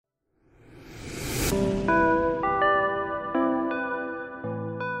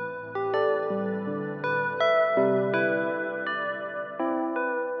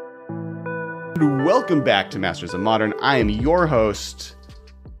Welcome back to Masters of Modern. I am your host,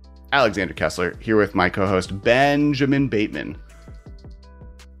 Alexander Kessler, here with my co-host, Benjamin Bateman.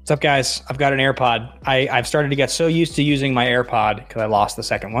 What's up, guys? I've got an AirPod. I've started to get so used to using my AirPod, because I lost the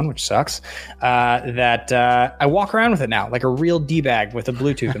second one, which sucks, that I walk around with it now, like a real D-bag with a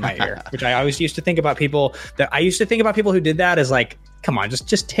Bluetooth in my ear, which I always used to think about people who did that as like, come on,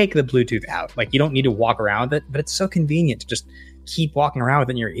 just take the Bluetooth out. Like, you don't need to walk around with it, but it's so convenient to just keep walking around with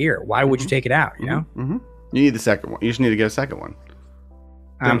it in your ear. Why would you take it out, you know? Mm-hmm. You need the second one. You just need to get a second one.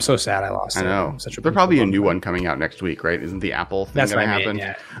 I'm so sad I lost it. I know. There's probably a new one coming out next week, right? Isn't the Apple thing going to happen?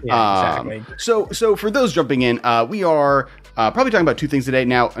 Yeah, exactly. So for those jumping in, we are probably talking about two things today.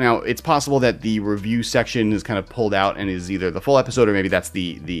 Now, it's possible that the review section is kind of pulled out and is either the full episode or maybe that's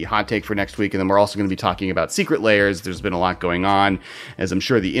the hot take for next week. And then we're also going to be talking about secret layers. There's been a lot going on, as I'm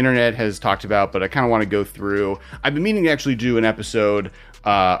sure the internet has talked about, but I kind of want to go through. I've been meaning to actually do an episode,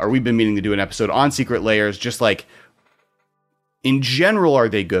 or we've been meaning to do an episode on secret layers, just like, in general, are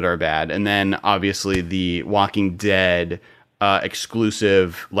they good or bad? And then, obviously, the Walking Dead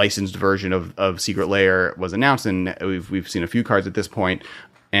exclusive licensed version of Secret Lair was announced, and we've seen a few cards at this point.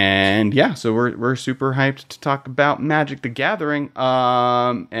 And yeah, so we're super hyped to talk about Magic the Gathering.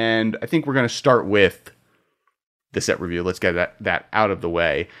 And I think we're going to start with the set review. Let's get that out of the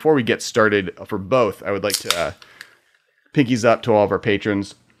way. Before we get started for both, I would like to pinkies up to all of our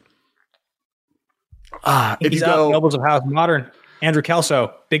patrons. If you go Nobles of House Modern, Andrew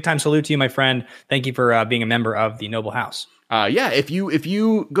Kelso, big time salute to you, my friend. Thank you for being a member of the Noble House. If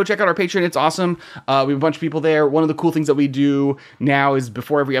you go check out our Patreon, it's awesome. We have a bunch of people there. One of the cool things that we do now is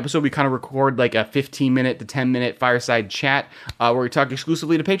before every episode, we kind of record like a 15-minute to 10-minute fireside chat where we talk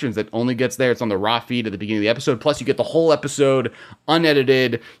exclusively to patrons. That only gets there. It's on the raw feed at the beginning of the episode. Plus, you get the whole episode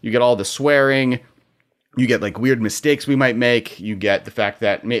unedited. You get all the swearing. You get like weird mistakes we might make. You get the fact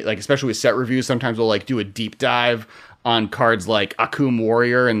that, like, especially with set reviews, sometimes we'll like do a deep dive on cards like Akum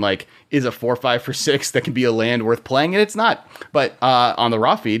Warrior and like, is a 4/5 for 6 that can be a land worth playing? And it's not. But on the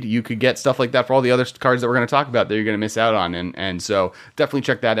raw feed, you could get stuff like that for all the other cards that we're going to talk about that you're going to miss out on. And so definitely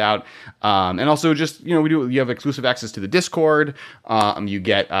check that out. And also just, you have exclusive access to the Discord. You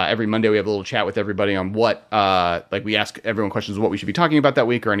get every Monday, we have a little chat with everybody on what, like we ask everyone questions of what we should be talking about that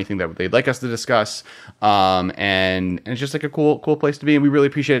week or anything that they'd like us to discuss. And it's just like a cool place to be. And we really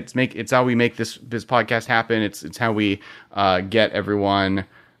appreciate it. It's how we make this podcast happen. It's how we get everyone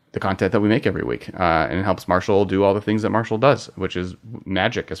the content that we make every week, and it helps Marshall do all the things that Marshall does, which is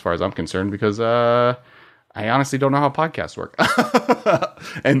magic as far as I'm concerned, because I honestly don't know how podcasts work.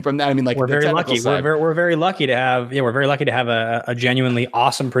 And from that, I mean, like, we're very lucky. We're very lucky to have, a genuinely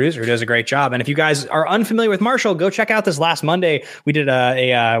awesome producer who does a great job. And if you guys are unfamiliar with Marshall, go check out this last Monday. We did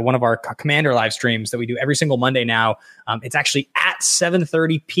one of our Commander live streams that we do every single Monday now. It's actually at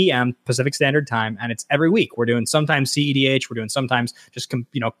 7:30 p.m. Pacific Standard Time, and it's every week. We're doing sometimes CEDH, we're doing sometimes just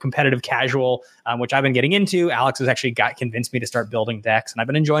competitive casual, which I've been getting into. Alex has actually convinced me to start building decks, and I've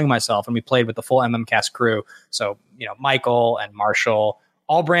been enjoying myself. And we played with the full MMCast crew. So Michael and Marshall,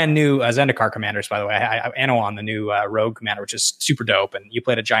 all brand new Zendikr commanders, by the way. I Anno on the new Rogue commander, which is super dope. And you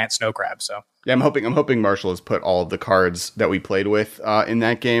played a giant snow crab. So yeah, I'm hoping Marshall has put all of the cards that we played with in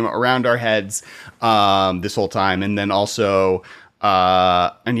that game around our heads this whole time. And then also,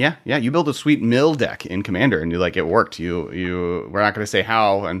 you built a sweet mill deck in Commander, and it worked. We're not going to say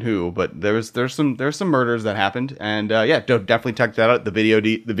how and who, but there's some murders that happened, and definitely check that out. The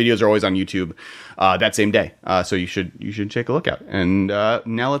videos are always on YouTube that same day, so you should take a look at it. And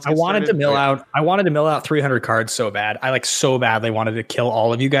now let's. I wanted to mill out 300 cards so bad. I so badly wanted to kill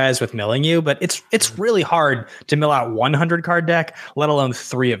all of you guys with milling you, but it's really hard to mill out 100 card deck, let alone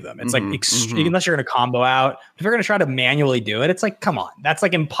 3 of them. It's unless you're going to combo out. If you're going to try to manually do it, it's like, come on, that's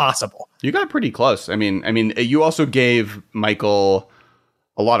like impossible. You got pretty close. I mean, you also gave Michael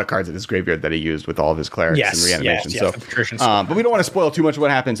a lot of cards in his graveyard that he used with all of his clerics and reanimation. But we don't want to spoil too much of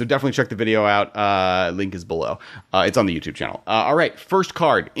what happened, so definitely check the video out. Link is below. It's on the YouTube channel. All right, first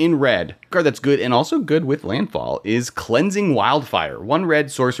card in red. Card that's good and also good with landfall is Cleansing Wildfire. 1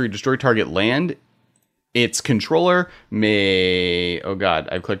 red sorcery, destroy target land. Its controller may... Oh, God.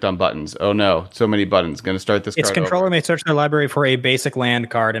 I've clicked on buttons. Oh, no. So many buttons. Going to start this card Its controller may search their library for a basic land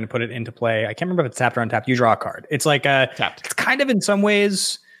card and put it into play. I can't remember if it's tapped or untapped. You draw a card. It's like tapped. It's kind of in some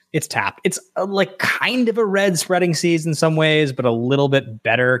ways... It's tapped. It's like kind of a red spreading seas in some ways, but a little bit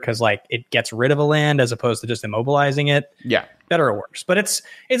better because it gets rid of a land as opposed to just immobilizing it. Yeah. Better or worse. But it's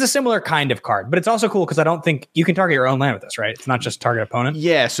a similar kind of card. But it's also cool because I don't think you can target your own land with this, right? It's not just target opponent.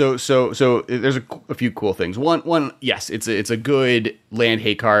 Yeah. So there's a few cool things. One, yes, it's a good land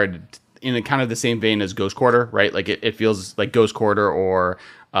hate card. in a kind of the same vein as Ghost Quarter, right? Like it feels like Ghost Quarter or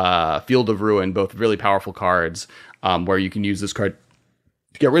Field of Ruin, both really powerful cards, where you can use this card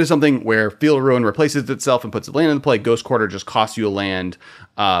to get rid of something where Field of Ruin replaces itself and puts a land into play. Ghost Quarter just costs you a land,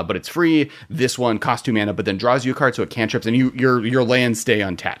 but it's free. This one costs 2 mana, but then draws you a card, so it cantrips, and your lands stay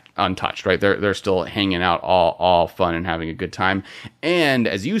untouched, right? They're still hanging out, all fun and having a good time. And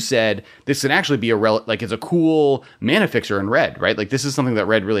as you said, this can actually be it's a cool mana fixer in red, right? Like this is something that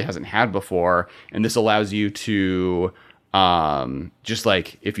red really hasn't had before, and this allows you to just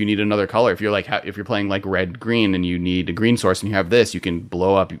like if you need another color, if you're playing like red green and you need a green source and you have this, you can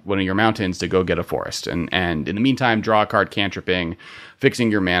blow up one of your mountains to go get a forest, and in the meantime draw a card, cantripping, fixing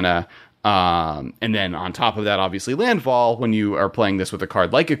your mana, and then on top of that, obviously landfall. When you are playing this with a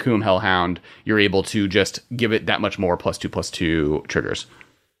card like a Coom Hellhound, you're able to just give it that much more +2/+2 triggers.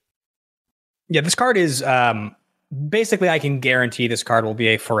 Yeah, this card is basically, I can guarantee this card will be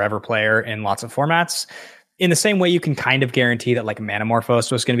a forever player in lots of formats. In the same way you can kind of guarantee that like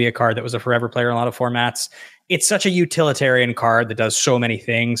Manamorphose was going to be a card that was a forever player in a lot of formats. It's such a utilitarian card that does so many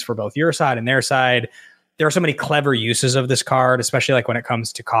things for both your side and their side. There are so many clever uses of this card, especially like when it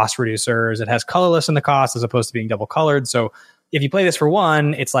comes to cost reducers. It has colorless in the cost as opposed to being double colored. So if you play this for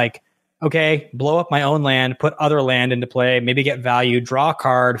one, it's like, okay, blow up my own land, put other land into play, maybe get value, draw a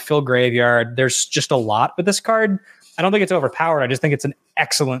card, fill graveyard. There's just a lot with this card. I don't think it's overpowered. I just think it's an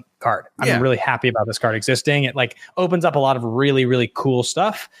excellent card. I'm really happy about this card existing. It like opens up a lot of really, really cool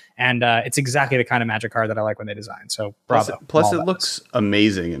stuff. And it's exactly the kind of Magic card that I like when they design. So bravo. Plus it looks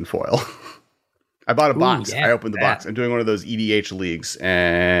amazing in foil. I bought a box. I opened the box. I'm doing one of those EDH leagues,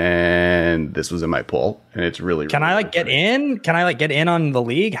 and this was in my pull, and it's really. Can I like get in? Can I like get in on the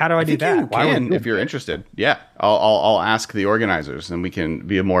league? How do I do that? You can, if you're interested. Yeah, I'll ask the organizers, and we can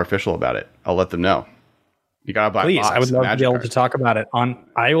be more official about it. I'll let them know. You gotta buy. Please, I would love to be able to talk about it.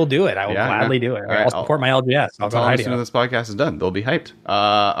 I will do it. I will gladly do it. I'll support my LGS. I'll tell them as soon as this podcast is done. They'll be hyped.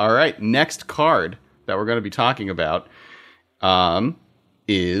 All right, next card that we're going to be talking about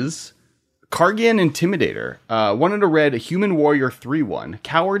is Kargan Intimidator. 1 and a red, a human warrior 3/1.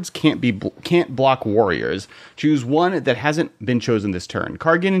 Cowards can't block warriors. Choose one that hasn't been chosen this turn.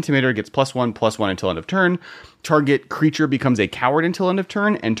 Kargan Intimidator gets +1/+1 until end of turn. Target creature becomes a coward until end of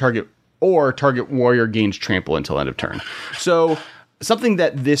turn, and target warrior gains trample until end of turn. So something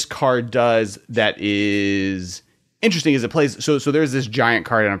that this card does that is interesting is it plays. So there's this giant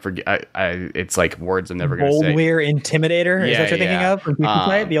card, and it's like words I'm never going to say. Boldweir Intimidator. Is that what you're thinking of when people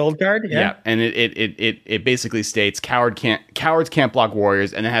play it? The old card. Yeah. And it basically states cowards can't block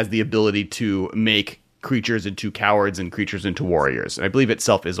warriors, and it has the ability to make creatures into cowards and creatures into warriors. And I believe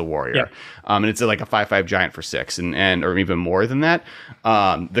itself is a warrior. And it's like a 5/5 giant for 6 and or even more than that.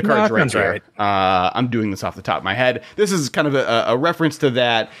 The card's right there. I'm doing this off the top of my head. This is kind of a reference to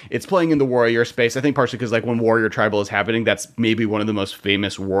that. It's playing in the warrior space. I think partially because like when Warrior Tribal is happening, that's maybe one of the most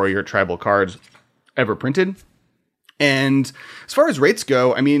famous warrior tribal cards ever printed. And as far as rates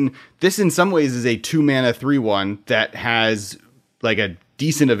go, I mean, this in some ways is a 2 mana 3/1 that has like a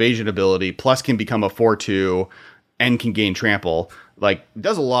decent evasion ability, plus can become a 4/2 and can gain trample. Like,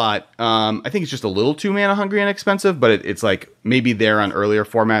 does a lot. I think it's just a little 2 mana hungry and expensive, but it's like maybe there on earlier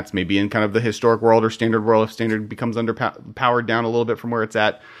formats, maybe in kind of the historic world or standard world, if standard becomes powered down a little bit from where it's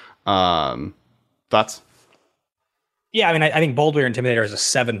at. Thoughts? Yeah, I mean, I think Boldweir Intimidator is a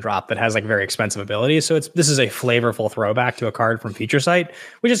 7-drop that has like very expensive abilities. So this is a flavorful throwback to a card from Feature Sight,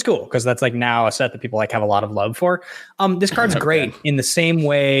 which is cool because that's like now a set that people like have a lot of love for. This card's great in the same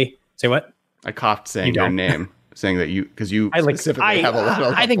way. Say what? I coughed saying your name, saying that because you specifically have a lot of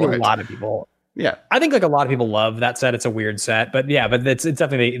love I think for a lot of people. Yeah, I think like a lot of people love that set. It's a weird set, but it's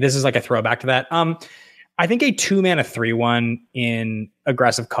definitely, this is like a throwback to that. I think a 2 mana 3/1 in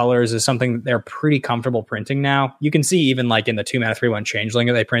aggressive colors is something that they're pretty comfortable printing now. You can see even like in the 2 mana 3/1 Changeling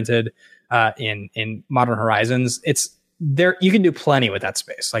that they printed in Modern Horizons, it's there. You can do plenty with that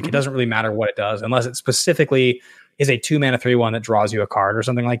space. Like it doesn't really matter what it does unless it specifically is a 2 mana 3/1 that draws you a card or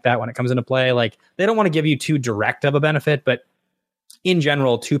something like that when it comes into play. Like they don't want to give you too direct of a benefit, but in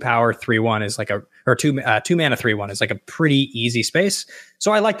general, 2 power 3/1 is like or 2 mana 3/1 is like a pretty easy space.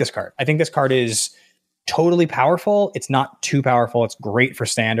 So I like this card. I think this card is totally powerful. It's not too powerful. It's great for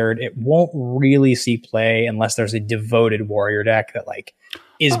standard. It won't really see play unless there's a devoted warrior deck that like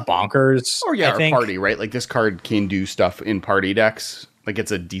is bonkers. Or party, right? Like this card can do stuff in party decks. Like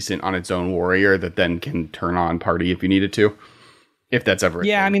it's a decent on its own warrior that then can turn on party if you needed to. If that's ever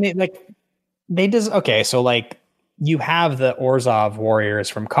I mean, okay, so like you have the Orzhov warriors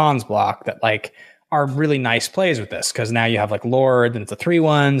from Khan's block that like are really nice plays with this because now you have like Lord and it's a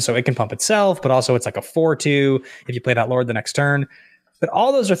 3/1, so it can pump itself, but also it's like a 4/2 if you play that Lord the next turn. But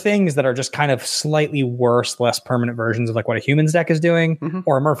all those are things that are just kind of slightly worse, less permanent versions of like what a humans deck is doing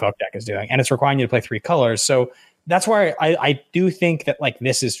or a merfolk deck is doing. And it's requiring you to play 3 colors. So that's why I do think that like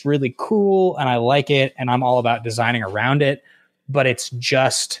this is really cool and I like it and I'm all about designing around it. But it's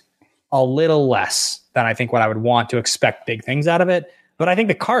just a little less than I think what I would want to expect big things out of it. But I think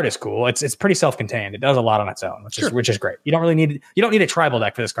the card is cool. It's pretty self-contained. It does a lot on its own, which is great. You don't need a tribal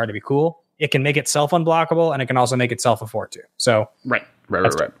deck for this card to be cool. It can make itself unblockable, and it can also make itself a 4/2. So right.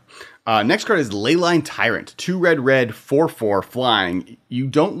 Next card is Leyline Tyrant. 2 red, 4/4 flying. You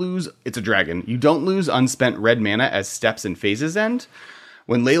don't lose. It's a dragon. You don't lose unspent red mana as steps and phases end.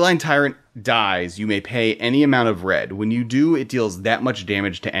 When Leyline Tyrant dies, you may pay any amount of red. When you do, it deals that much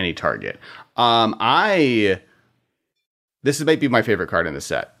damage to any target. This might be my favorite card in the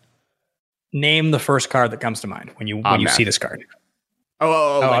set. Name the first card that comes to mind when you see this card.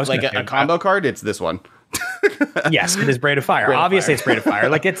 Like a combo card? It's this one. Yes, it is Braid of Fire. Obviously, it's Braid of Fire.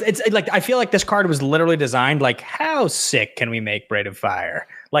 Like it's like I feel like this card was literally designed like, how sick can we make Braid of Fire?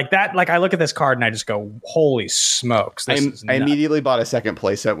 Like that. Like I look at this card and I just go, holy smokes! I immediately bought a second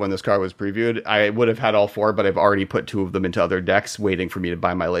playset when this card was previewed. I would have had all 4, but I've already put 2 of them into other decks, waiting for me to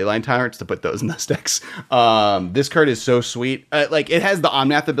buy my Leyline Tyrants to put those in those decks. This card is so sweet. Like it has the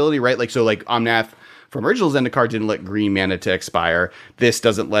Omnath ability, right? Like so, like Omnath from original Zendikr didn't let green mana to expire. This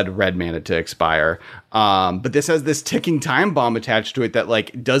doesn't let red mana to expire. But this has this ticking time bomb attached to it that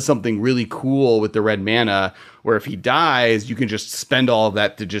like does something really cool with the red mana, where if he dies, you can just spend all of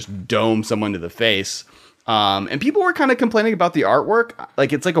that to just dome someone to the face. And people were kind of complaining about the artwork.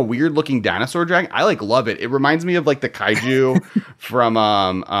 Like it's like a weird looking dinosaur dragon. I like love it. It reminds me of like the kaiju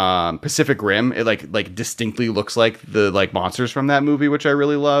from Pacific Rim. It like distinctly looks like the like monsters from that movie, which I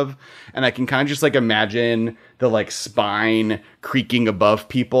really love. And I can kind of just like imagine the like spine creaking above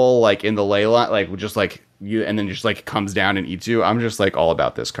people, like in the ley line, like just like you, and then just like comes down and eats you. I'm just like all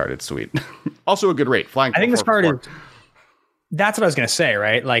about this card. It's sweet. Also a good rate. Flying. I think this card is. That's what I was going to say,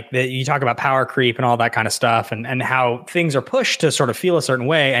 right? Like you talk about power creep and all that kind of stuff and how things are pushed to sort of feel a certain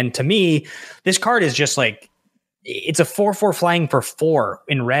way. And to me, this card is just like, it's a 4/4 flying for 4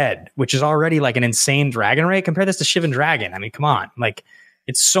 in red, which is already like an insane dragon rate. Compare this to Shivan Dragon. I mean, come on, like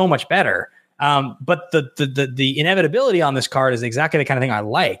it's so much better. But the inevitability on this card is exactly the kind of thing I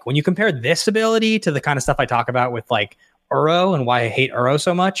like. When you compare this ability to the kind of stuff I talk about with like Uro and why I hate Uro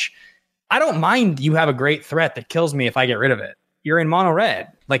so much, I don't mind you have a great threat that kills me if I get rid of it. You're in mono red.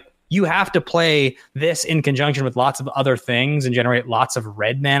 Like you have to play this in conjunction with lots of other things and generate lots of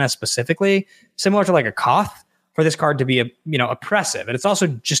red mana specifically, similar to like a Koth, for this card to be oppressive. And it's also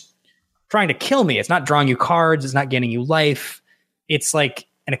just trying to kill me. It's not drawing you cards. It's not gaining you life. It's like,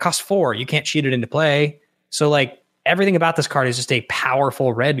 and it costs 4. You can't cheat it into play. So like everything about this card is just a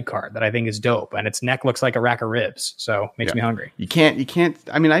powerful red card that I think is dope. And its neck looks like a rack of ribs. So makes me hungry. You can't.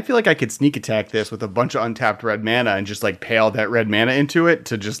 I mean, I feel like I could sneak attack this with a bunch of untapped red mana and just like pay all that red mana into it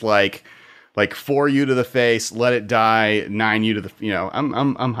to just like 4 you to the face, let it die, 9 you to the,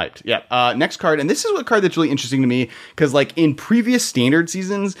 I'm hyped. Yeah. Next card. And this is a card that's really interesting to me because like in previous standard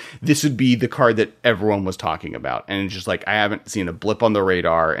seasons, this would be the card that everyone was talking about. And it's just like, I haven't seen a blip on the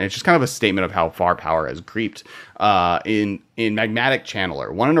radar. And it's just kind of a statement of how far power has creeped. In Magmatic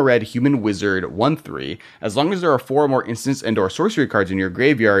Channeler, 1 in a red human wizard, 1/3. As long as there are 4 or more instants and or sorcery cards in your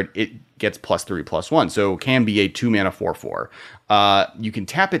graveyard, it gets +3/+1. So it can be a 2 mana 4/4. You can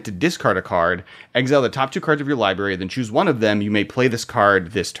tap it to discard a card, exile the top 2 cards of your library, then choose one of them. You may play this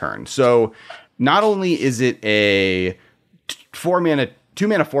card this turn. So not only is it a 2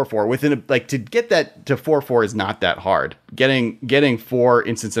 mana 4/4 within to get that to 4/4 is not that hard. Getting 4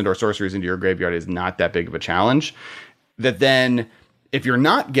 instants and or sorceries into your graveyard is not that big of a challenge. That then, if you're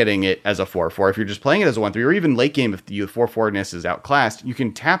not getting it as a 4/4, if you're just playing it as a 1/3, or even late game if the 4/4ness is outclassed, you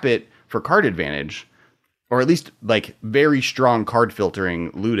can tap it for card advantage, or at least like very strong card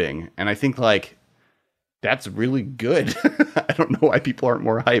filtering looting. And I think like that's really good. I don't know why people aren't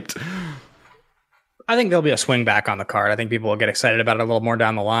more hyped. I think there'll be a swing back on the card. I think people will get excited about it a little more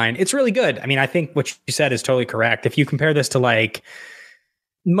down the line. It's really good. I mean, I think what you said is totally correct. If you compare this to like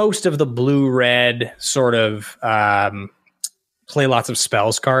most of the blue-red sort of play lots of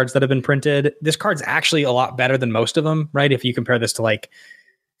spells cards that have been printed, this card's actually a lot better than most of them, right? If you compare this to like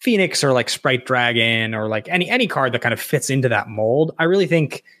Phoenix or like Sprite Dragon or like any card that kind of fits into that mold, I really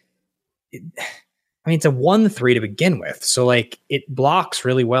think it's a 1/3 to begin with. So like it blocks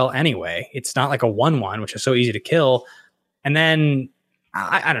really well anyway. It's not like a 1/1, which is so easy to kill. And then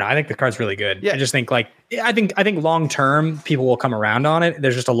I don't know. I think the card's really good. Yeah. I just think I think long term people will come around on it.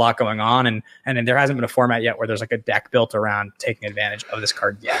 There's just a lot going on, and there hasn't been a format yet where there's like a deck built around taking advantage of this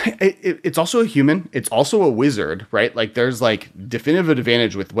card yet. It's also a human. It's also a wizard, right? Like there's like definitive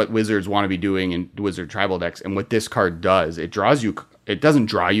advantage with what wizards want to be doing in wizard tribal decks, and what this card does. It draws you. It doesn't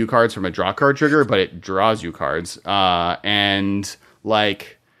draw you cards from a draw card trigger, but it draws you cards. And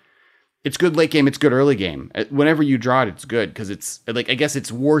like. It's good late game. It's good early game. Whenever you draw it, it's good because it's like, I guess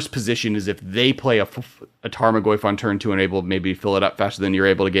its worst position is if they play a Tarmogoyf on turn 2 and able to maybe fill it up faster than you're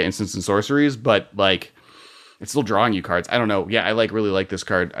able to get instants and sorceries. But like, it's still drawing you cards. I don't know. Yeah, I really like this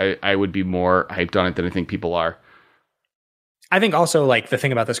card. I would be more hyped on it than I think people are. I think also like the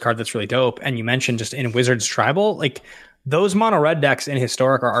thing about this card that's really dope, and you mentioned just in Wizards Tribal, like those mono red decks in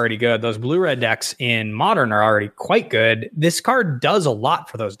Historic are already good. Those blue red decks in Modern are already quite good. This card does a lot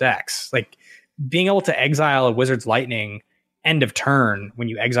for those decks. Like being able to exile a Wizard's Lightning end of turn when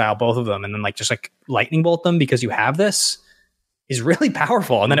you exile both of them and then like just like lightning bolt them because you have this is really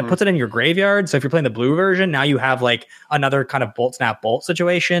powerful. And then it puts it in your graveyard. So if you're playing the blue version, now you have like another kind of bolt snap bolt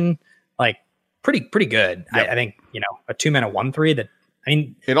situation. Like pretty good. Yep. I think, a 2-mana 1/3 that, I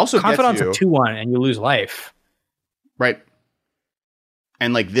mean, it also Confidant's gets a 2/1 and you lose life. Right.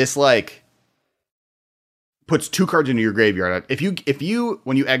 And like this, like puts 2 cards into your graveyard. If you,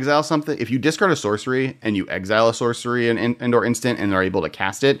 when you exile something, if you discard a sorcery and you exile a sorcery and or instant and are able to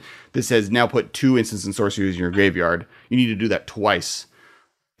cast it, this says now put 2 instants and sorceries in your graveyard. You need to do that twice.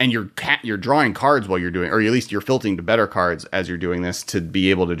 And you're drawing cards while you're doing, or at least you're filtering to better cards as you're doing this to be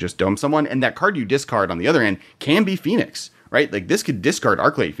able to just dome someone. And that card you discard on the other end can be Phoenix, right? Like this could discard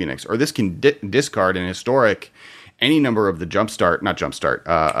Arclight Phoenix, or this can discard an Historic any number of the Jumpstart,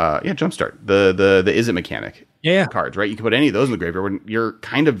 the Is It mechanic cards, right? You can put any of those in the graveyard when you're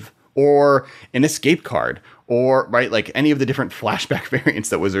kind of, or an Escape card, or right, like any of the different flashback variants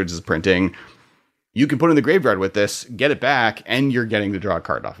that Wizards is printing. You can put in the graveyard with this, get it back, and you're getting to draw a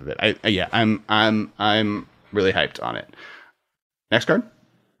card off of it. I'm really hyped on it. Next card.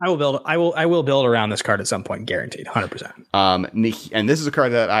 I will build around this card at some point, guaranteed, 100%. And this is a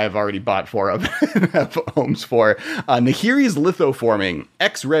card that I have already bought 4 of and have homes for. Nahiri's Lithoforming.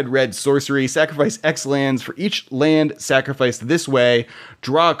 X red sorcery. Sacrifice X lands. For each land sacrificed this way,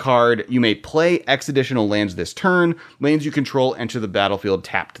 draw a card. You may play X additional lands this turn. Lands you control enter the battlefield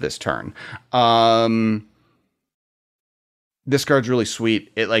tapped this turn. This card's really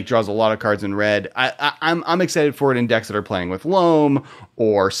sweet. It like draws a lot of cards in red. I'm excited for it in decks that are playing with Loam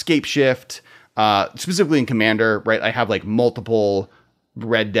or Scape Shift, specifically in Commander, right? I have like multiple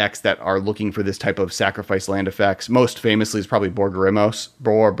red decks that are looking for this type of sacrifice land effects. Most famously is probably Borborygmos,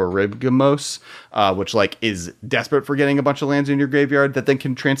 which like is desperate for getting a bunch of lands in your graveyard that then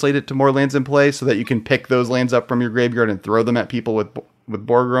can translate it to more lands in play so that you can pick those lands up from your graveyard and throw them at people with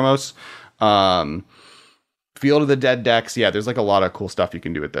Borborygmos. Field of the Dead decks. Yeah, there's like a lot of cool stuff you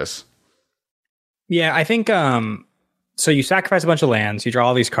can do with this. Yeah, I think so you sacrifice a bunch of lands, you draw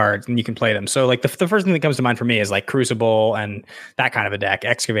all these cards, and you can play them. So like the first thing that comes to mind for me is like Crucible and that kind of a deck,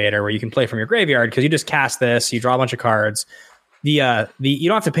 Excavator, where you can play from your graveyard because you just cast this, you draw a bunch of cards. The you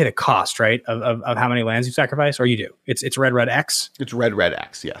don't have to pay the cost, right, of how many lands you sacrifice, or you do. It's red X. It's red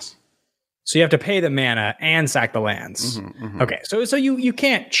X, yes. So you have to pay the mana and sack the lands. Okay, so you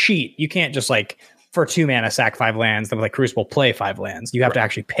can't cheat. You can't just like for 2 mana sack 5 lands, then like Crucible play 5 lands. You have to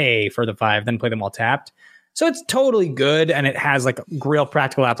actually pay for the 5, then play them all tapped. So it's totally good, and it has like real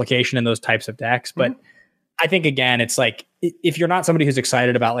practical application in those types of decks. But I think again, it's like if you're not somebody who's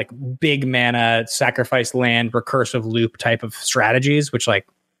excited about like big mana sacrifice land recursive loop type of strategies, which like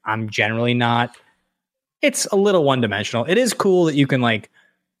I'm generally not, it's a little one dimensional. It is cool that you can like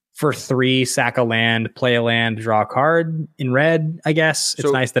for 3 sack a land, play a land, draw a card in red, I guess. It's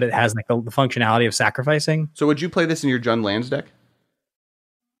nice that it has like the functionality of sacrificing. So would you play this in your Jund Lands deck?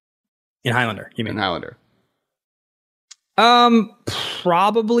 In Highlander, you mean? In Highlander.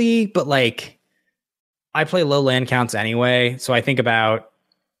 Probably, but like I play low land counts anyway, so I think about,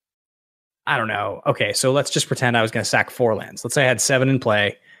 I don't know. Okay, so let's just pretend I was going to sack 4 lands. Let's say I had 7 in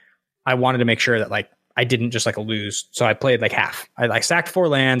play. I wanted to make sure that like I didn't just like lose. So I played like half. I sacked 4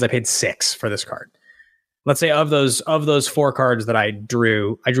 lands. I paid 6 for this card. Let's say of those 4 cards that I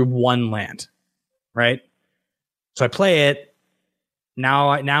drew 1 land, right? So I play it.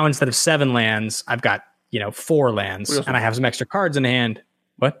 Now instead of 7 lands, I've got, 4 lands, and I have some extra cards in hand.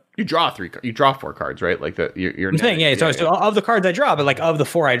 What? You draw 4 cards, right? Like you're saying, yeah. So of the cards I draw, but like of the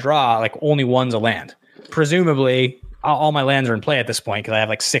 4 I draw, like only 1's a land. Presumably, all my lands are in play at this point because I have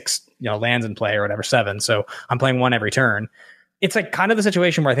like 6, lands in play or whatever, 7. So I'm playing 1 every turn. It's like kind of the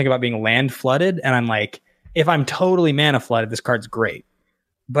situation where I think about being land flooded, and I'm like, if I'm totally mana flooded, this card's great.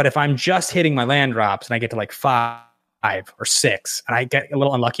 But if I'm just hitting my land drops and I get to like 5 or 6 and I get a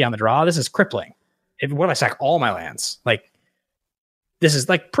little unlucky on the draw, this is crippling. What if I sack all my lands? Like, this is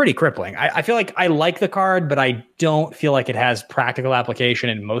like pretty crippling. I feel like I like the card, but I don't feel like it has practical application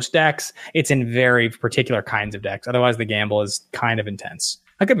in most decks. It's in very particular kinds of decks. Otherwise, the gamble is kind of intense.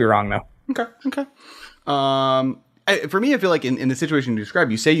 I could be wrong, though. Okay. For me, I feel like in the situation you described,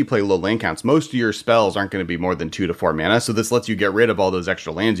 you say you play low land counts. Most of your spells aren't going to be more than 2 to 4 mana, so this lets you get rid of all those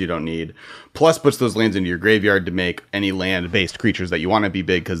extra lands you don't need, plus puts those lands into your graveyard to make any land-based creatures that you want to be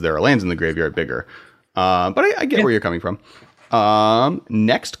big because there are lands in the graveyard bigger. But I get where you're coming from.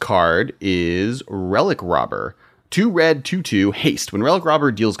 Next card is Relic Robber. 2 red, 2/2, haste. When Relic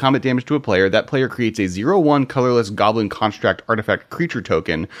Robber deals combat damage to a player, that player creates a 0/1 colorless Goblin Construct artifact creature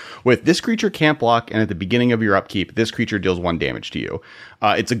token. With this creature can't block, and at the beginning of your upkeep, this creature deals 1 damage to you.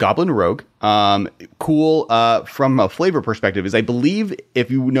 It's a Goblin Rogue. Cool from a flavor perspective is, I believe, if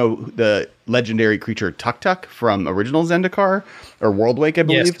you know the legendary creature Tuk Tuk from original Zendikr or Worldwake, I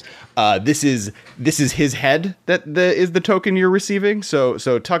believe. Yes. This is his head that is the token you're receiving. So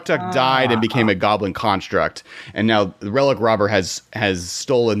Tuk Tuk died and became a Goblin Construct, and now the Relic Robber has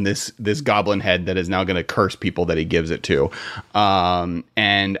stolen this Goblin head that is now going to curse people that he gives it to.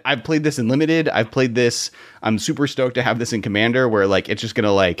 And I've played this in Limited. I've played this. I'm super stoked to have this in Commander, where like it's just going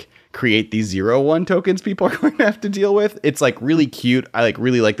to like create these 0/1 tokens people are going to have to deal with. It's like really cute. I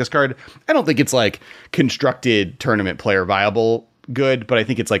really like this card. I don't think it's like constructed tournament player viable good, but I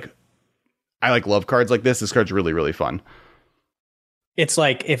think it's like, I love cards like this. This card's really, really fun. It's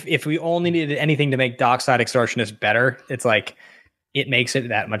like if we only needed anything to make Dockside Extortionist better, it's like it makes it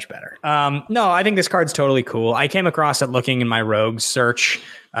that much better. No, I think this card's totally cool. I came across it looking in my rogues search,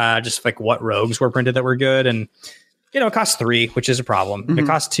 just like what rogues were printed that were good, and it costs 3, which is a problem. Mm-hmm. If it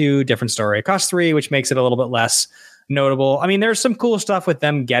costs 2, different story. It costs 3, which makes it a little bit less notable. I mean, there's some cool stuff with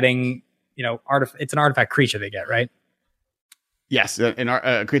them getting, it's an artifact creature they get, right? Yes, and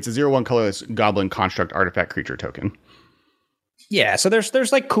creates a 0/1 colorless Goblin Construct artifact creature token. Yeah, so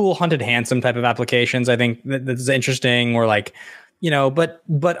there's like cool Hunted Handsome type of applications. I think that's interesting, or like,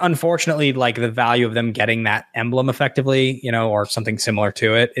 but unfortunately, like the value of them getting that emblem effectively, or something similar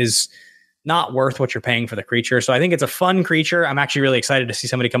to it is not worth what you're paying for the creature. So I think it's a fun creature. I'm actually really excited to see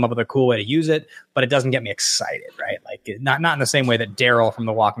somebody come up with a cool way to use it, but it doesn't get me excited, right? Like not in the same way that Daryl from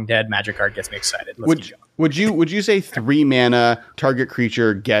The Walking Dead Magic card gets me excited. Would you say 3 mana target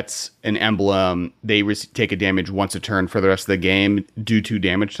creature gets an emblem, they take a damage once a turn for the rest of the game, do 2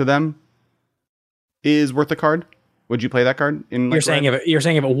 damage to them, is worth the card? Would you play that card? You're saying if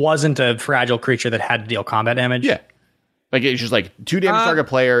it wasn't a fragile creature that had to deal combat damage? Yeah. Like it's just like 2 damage target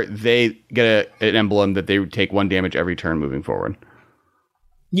player, they get an emblem that they take 1 damage every turn moving forward.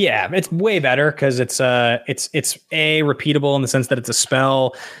 Yeah, it's way better because it's A, repeatable in the sense that it's a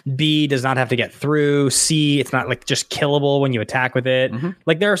spell. B, does not have to get through. C, it's not like just killable when you attack with it. Mm-hmm.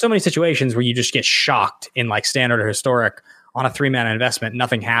 Like there are so many situations where you just get shocked in like Standard or Historic on a 3 mana investment,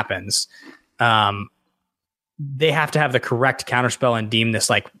 nothing happens. They have to have the correct counterspell and deem this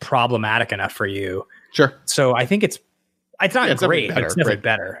like problematic enough for you. Sure. So I think it's not great, but it's definitely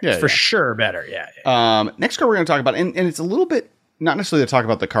better. Yeah, it's for sure better. Yeah. Next card we're going to talk about, and it's a little bit, not necessarily to talk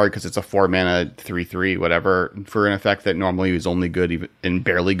about the card because it's a 4 mana 3/3 whatever for an effect that normally is only good even and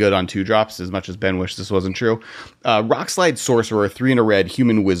barely good on 2 drops, as much as Ben wished this wasn't true. Rockslide Sorcerer, 3 and a red,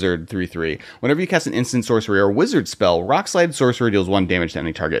 human wizard 3/3. Whenever you cast an instant sorcery or wizard spell, Rockslide Sorcerer deals 1 damage to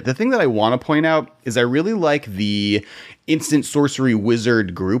any target. The thing that I want to point out is I really like the instant sorcery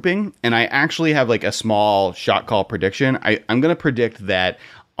wizard grouping, and I actually have like a small shot call prediction. I'm going to predict that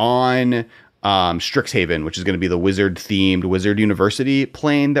on Strixhaven, which is going to be the wizard themed Wizard University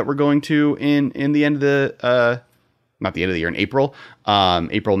plane that we're going to in the end of the not the end of the year, in April,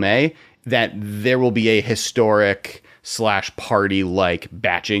 May, that there will be a historic / party like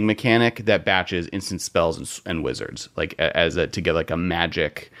batching mechanic that batches instant spells and wizards, like to get like a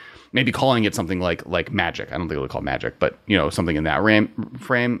magic. Maybe calling it something like magic. I don't think it'll call magic, but something in that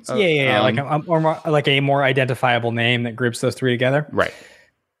frame. Like a more identifiable name that groups those 3 together. Right.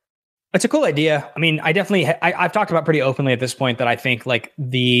 It's a cool idea. I mean, I've talked about pretty openly at this point that I think like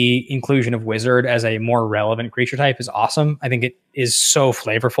the inclusion of wizard as a more relevant creature type is awesome. I think it is so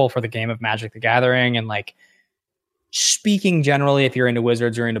flavorful for the game of Magic the Gathering, and like speaking generally, if you're into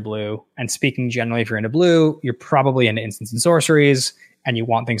wizards, you're into blue, and speaking generally, if you're into blue, you're probably into instants and sorceries. And you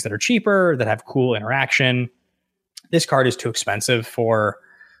want things that are cheaper, that have cool interaction. This card is too expensive for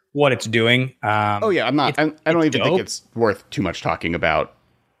what it's doing. I don't even think it's worth too much talking about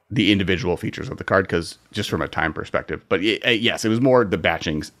the individual features of the card, because just from a time perspective. But yes, it was more the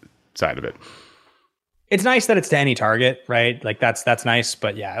batching side of it. It's nice that it's to any target, right? Like that's nice,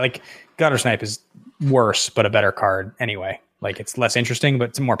 but yeah, like Gutter Snipe is worse, but a better card anyway. Like it's less interesting, but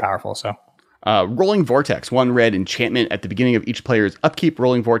it's more powerful. So Rolling Vortex, 1 red enchantment. At the beginning of each player's upkeep,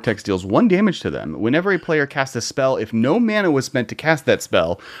 Rolling Vortex deals 1 damage to them. Whenever a player casts a spell, if no mana was spent to cast that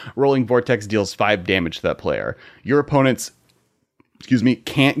spell, Rolling Vortex deals 5 damage to that player. Your opponents,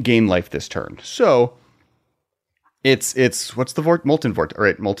 can't gain life this turn. So it's what's the Molten Vortex? All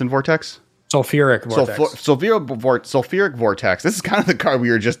right, Molten Vortex? Sulfuric Vortex. Sulfuric Vortex. This is kind of the card we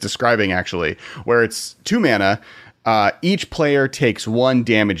were just describing, actually, where it's 2 mana. Each player takes 1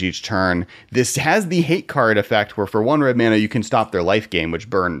 damage each turn. This has the hate card effect where for 1 red mana you can stop their life gain, which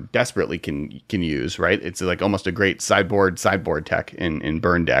Burn desperately can use, right? It's like almost a great sideboard tech in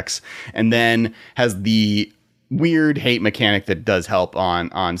Burn decks. And then has the weird hate mechanic that does help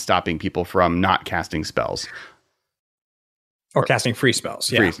on stopping people from not casting spells. Or casting free spells.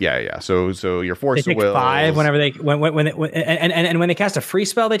 Yeah. So your Force they of Will. Take 5 whenever they and when they cast a free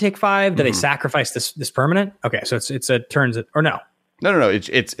spell, they take 5. Do they sacrifice this permanent? Okay, so it's a turns or no. No.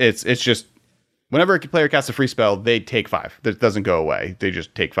 It's just whenever a player casts a free spell, they take 5. That doesn't go away. They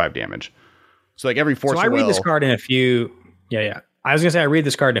just take 5 damage. So like every Force of Will. I read this card in a few. Yeah. I was gonna say I read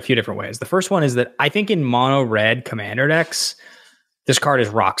this card in a few different ways. The first one is that I think in mono red commander decks, this card is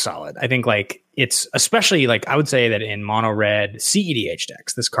rock solid. I think like it's especially like I would say that in mono red CEDH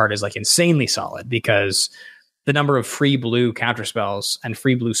decks, this card is like insanely solid because the number of free blue counter spells and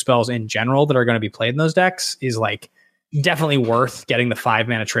free blue spells in general that are going to be played in those decks is like definitely worth getting the 5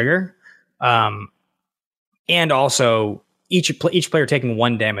 mana trigger. And also each player taking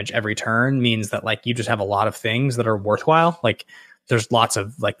 1 damage every turn means that like you just have a lot of things that are worthwhile. Like there's lots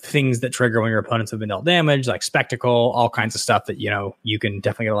of like things that trigger when your opponents have been dealt damage, like Spectacle, all kinds of stuff that, you can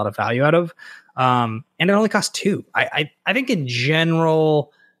definitely get a lot of value out of. And it only costs 2. I think in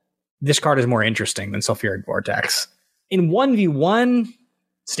general, this card is more interesting than Sulfuric Vortex. In 1v1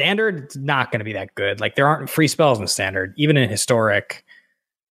 standard, it's not going to be that good. Like there aren't free spells in standard, even in historic.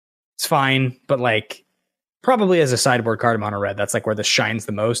 It's fine, but like probably as a sideboard card in mono red, that's like where this shines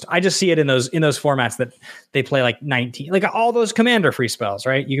the most. I just see it in those formats that they play like 19, like all those commander free spells,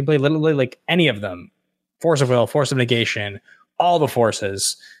 right? You can play literally like any of them. Force of Will, Force of Negation, all the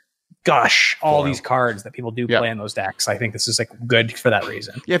forces. Gosh, all these cards that people do play in those decks. I think this is like good for that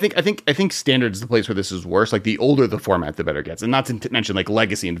reason. Yeah, I think standard is the place where this is worse. Like the older the format, the better it gets. And not to mention like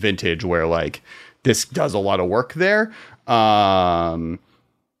Legacy and Vintage, where like this does a lot of work there.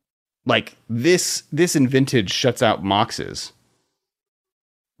 Like this in Vintage shuts out Moxes,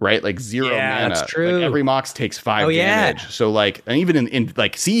 right? Like 0 mana. That's true. Like every Mox takes 5 damage. So like, and even in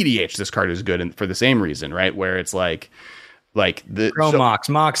like CEDH, this card is good for the same reason, right? Where it's like the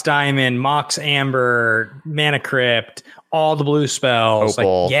Mox Diamond, Mox Amber, Mana Crypt, all the blue spells.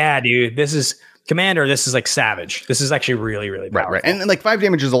 Opal. Like, yeah, dude, this is Commander. This is like savage. This is actually really, really powerful. Right. And like 5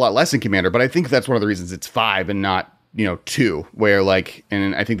 damage is a lot less in Commander, but I think that's one of the reasons it's 5 and not 2, where like,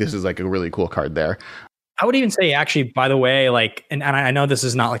 and I think this is like a really cool card there. I would even say actually, by the way, like, and I know this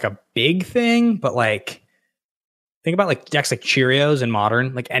is not like a big thing, but like, think about like decks like Cheerios in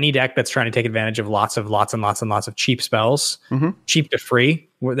Modern, like any deck that's trying to take advantage of lots of cheap spells, cheap to free,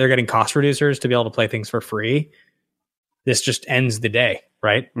 where they're getting cost reducers to be able to play things for free. This just ends the day,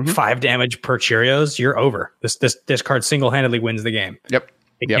 right? 5 damage per Cheerios, you're over. This card single-handedly wins the game. Yep.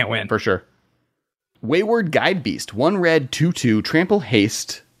 It can't win. For sure. Wayward Guide Beast, 1 red, 2/2, trample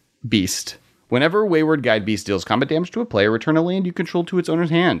haste beast. Whenever Wayward Guide Beast deals combat damage to a player, return a land you control to its owner's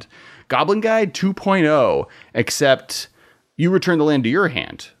hand. Goblin Guide 2.0, except you return the land to your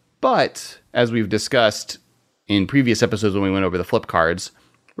hand. But, as we've discussed in previous episodes when we went over the flip cards,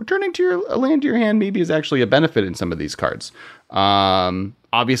 returning a land to your hand maybe is actually a benefit in some of these cards.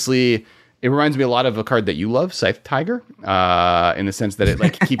 Obviously, it reminds me a lot of a card that you love, Scythe Tiger, in the sense that it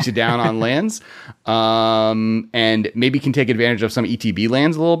like keeps you down on lands, and maybe can take advantage of some ETB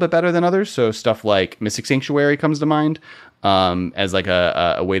lands a little bit better than others. So stuff like Mystic Sanctuary comes to mind as like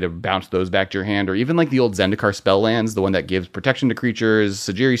a way to bounce those back to your hand, or even like the old Zendikar spell lands, the one that gives protection to creatures,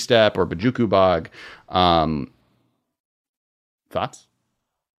 Sajiri Step or Bajuku Bog. Thoughts?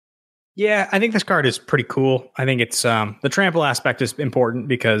 Yeah, I think this card is pretty cool. I think it's the trample aspect is important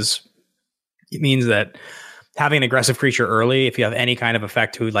because it means that having an aggressive creature early, if you have any kind of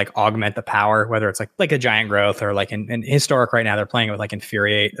effect to like augment the power, whether it's like a giant growth or like in historic right now, they're playing it with like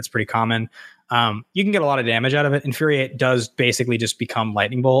Infuriate. That's pretty common. You can get a lot of damage out of it. Infuriate does basically just become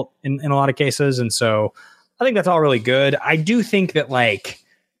Lightning Bolt in a lot of cases. And so I think that's all really good. I do think that like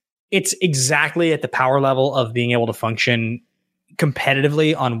it's exactly at the power level of being able to function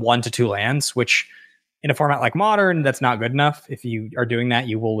competitively on 1 to 2 lands, which In a format like Modern, that's not good enough. If you are doing that,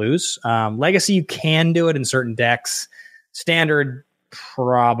 you will lose. Legacy, you can do it in certain decks. Standard,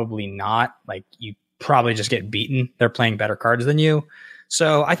 probably not. Like, you probably just get beaten. They're playing better cards than you.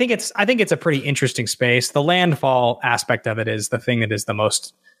 So I think it's a pretty interesting space. The landfall aspect of it is the thing that is the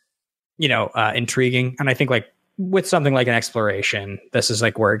most, intriguing. And I think like with something like an exploration, this is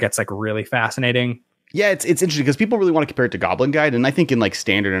like where it gets like really fascinating. Yeah, it's interesting because people really want to compare it to Goblin Guide, and I think in like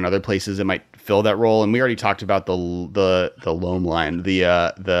Standard and other places it might fill that role. And we already talked about the Loam line,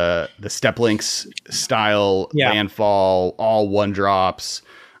 the Step Links style landfall, all 1-drops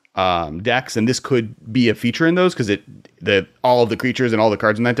decks, and this could be a feature in those because all of the creatures and all the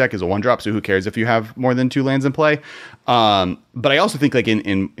cards in that deck is a 1-drop. So who cares if you have more than 2 lands in play? But I also think like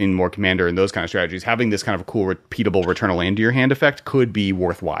in more Commander and those kind of strategies, having this kind of a cool repeatable return a land to your hand effect could be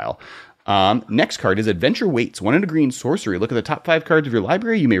worthwhile. Next card is Adventure Waits. 1 and a green sorcery. Look at the top 5 cards of your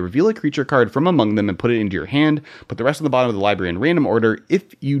library. You may reveal a creature card from among them and put it into your hand. Put the rest of the bottom of the library in random order.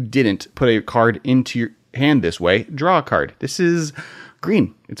 If you didn't put a card into your hand this way, draw a card. This is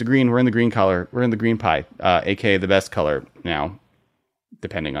green. It's a green. We're in the green color. We're in the green pie, aka the best color now,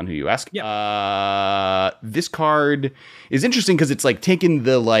 depending on who you ask. Yep. This card is interesting because it's like taking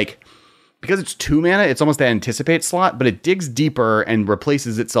the because it's 2 mana, it's almost the anticipate slot, but it digs deeper and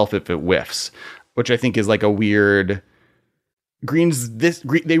replaces itself if it whiffs, which I think is like a weird.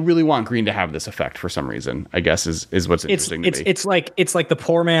 They really want green to have this effect for some reason, I guess is what's interesting to me. It's like the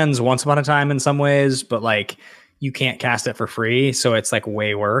poor man's Once Upon a Time in some ways, but like you can't cast it for free, so it's like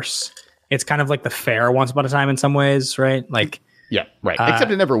way worse. It's kind of like the fair Once Upon a Time in some ways, right? Like yeah, right.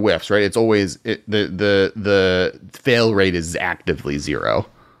 Except it never whiffs, right? It's always the fail rate is actively 0.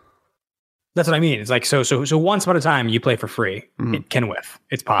 That's what I mean. It's like, so Once Upon a Time you play for free. Mm-hmm. It can whiff.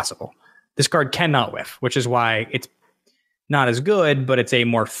 It's possible. This card cannot whiff, which is why it's not as good, but it's a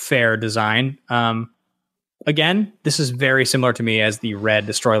more fair design. Again, this is very similar to me as the red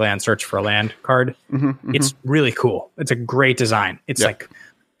Destroy Land, Search for a Land card. Mm-hmm, mm-hmm. It's really cool. It's a great design. It's like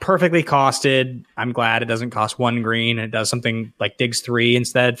perfectly costed. I'm glad it doesn't cost 1 green. It does something like digs 3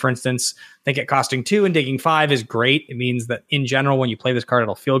 instead, for instance. I think it costing 2 and digging 5 is great. It means that in general, when you play this card,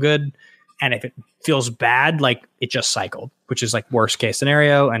 it'll feel good. And if it feels bad, like it just cycled, which is like worst case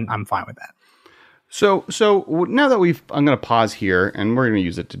scenario. And I'm fine with that. So now that I'm going to pause here and we're going to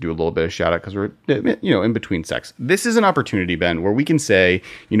use it to do a little bit of shout out because we're, in between secs. This is an opportunity, Ben, where we can say,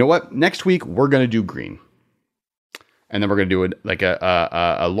 you know what, next week we're going to do green. And then we're going to do it like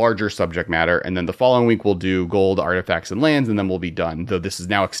a larger subject matter. And then the following week we'll do gold, artifacts, and lands. And then we'll be done. Though this is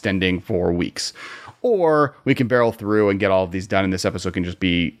now extending for weeks. Or we can barrel through and get all of these done. And this episode can just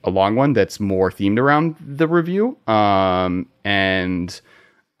be a long one that's more themed around the review. I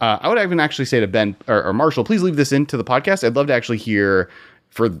would even actually say to Ben or Marshall, please leave this into the podcast. I'd love to actually hear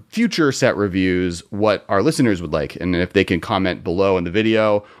for future set reviews what our listeners would like. And if they can comment below in the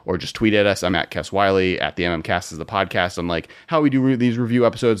video or just tweet at us. I'm at Kess Wiley, at the MMCast is the podcast, on like how we do these review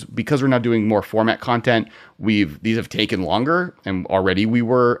episodes. Because we're not doing more format content, these have taken longer, and already we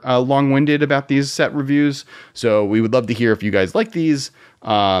were long-winded about these set reviews. So we would love to hear if you guys like these.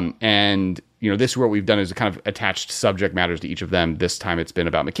 This is what we've done is kind of attached subject matters to each of them. This time it's been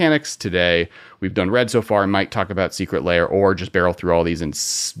about mechanics. Today we've done red so far and might talk about Secret Lair or just barrel through all these and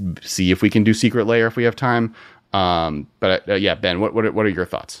see if we can do Secret Lair if we have time. Ben, what are your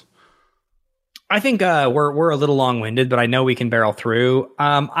thoughts? I think we're a little long-winded, but I know we can barrel through.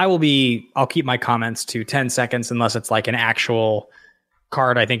 I'll keep my comments to 10 seconds unless it's like an actual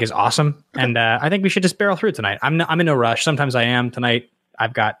card I think is awesome. Okay. And I think we should just barrel through tonight. I'm in no rush. Sometimes I am. Tonight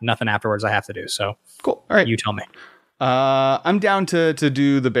I've got nothing afterwards I have to do. So cool. All right. You tell me. I'm down to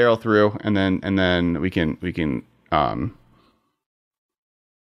do the barrel through and then we can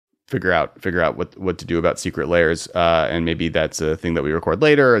figure out what to do about Secret Lairs. And maybe that's a thing that we record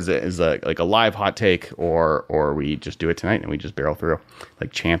later as a live hot take, or we just do it tonight and we just barrel through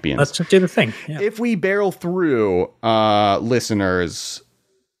like champions. Let's do the thing. Yeah. If we barrel through, listeners,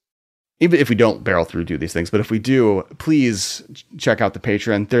 even if we don't barrel through do these things, but if we do, please check out the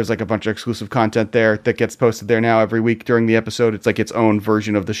Patreon. There's like a bunch of exclusive content there that gets posted there now every week during the episode. It's like its own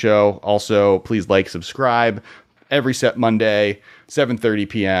version of the show. Also, please subscribe. Every set Monday, 7:30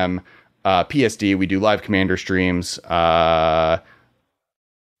 p.m. PSD. We do live Commander streams.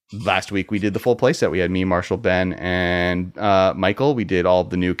 last week we did the full playset. We had me, Marshall, Ben, and Michael. We did all of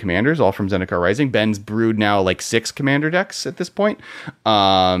the new commanders, all from Zendikr Rising. Ben's brewed now like 6 commander decks at this point.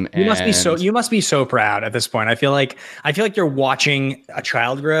 You must be so proud at this point. I feel like you're watching a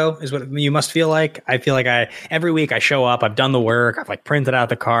child grow is what you must feel like. I feel like every week I show up, I've done the work, I've like printed out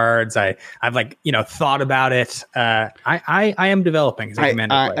the cards, I've like, thought about it. I am developing as a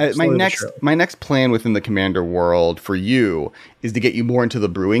commander player. My next plan within the commander world for you is to get you more into the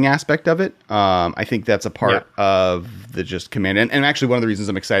brewing aspect of it. I think that's a part of the just command. And actually one of the reasons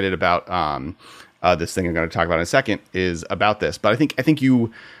I'm excited about this thing I'm going to talk about in a second is about this. But I think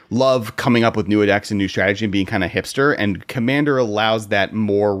you love coming up with new decks and new strategy and being kind of hipster. And Commander allows that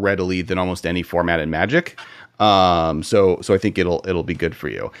more readily than almost any format in Magic. So I think it'll be good for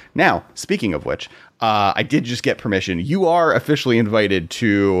you. Now, speaking of which, I did just get permission. You are officially invited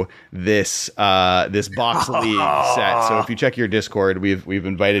to this box league set. So if you check your Discord, we've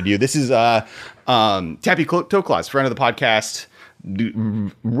invited you. This is Tappy Toeclaws, friend of the podcast,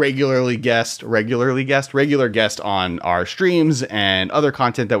 regular guest on our streams and other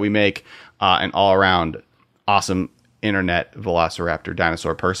content that we make, and all around awesome internet velociraptor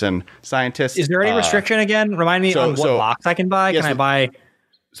dinosaur person scientist. Is there any restriction again? Remind me on what box I can buy. Yes, can I buy?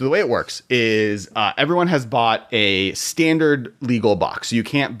 So the way it works is everyone has bought a standard legal box. So you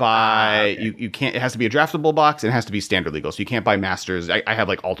can't buy, you can't, it has to be a draftable box and it has to be standard legal. So you can't buy masters. I have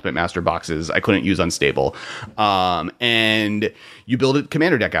like ultimate master boxes. I couldn't use unstable. And you build a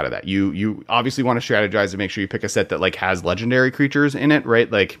commander deck out of that. You obviously want to strategize and make sure you pick a set that like has legendary creatures in it, right?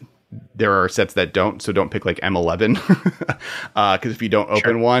 Like there are sets that don't, so don't pick like M11 because if you don't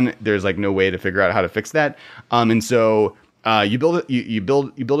open one, there's like no way to figure out how to fix that. And so you build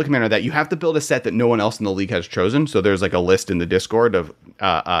a commander that you have to build a set that no one else in the league has chosen. So there's like a list in the Discord of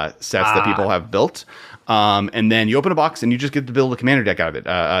sets that people have built. And then you open a box and you just get to build a commander deck out of it.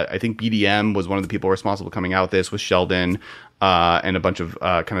 I think BDM was one of the people responsible coming out with this with Sheldon and a bunch of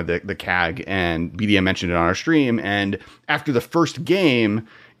kind of the CAG, and BDM mentioned it on our stream. And after the first game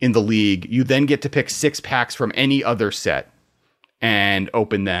in the league, you then get to pick 6 packs from any other set and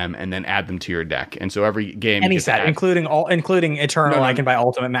open them and then add them to your deck. And so every game, any set, including Eternal, I can buy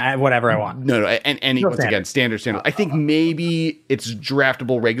Ultimate, whatever I want. No, and once again, standard. I think maybe it's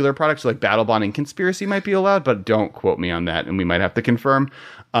draftable regular products, so like Battle Bond and Conspiracy might be allowed, but don't quote me on that, and we might have to confirm.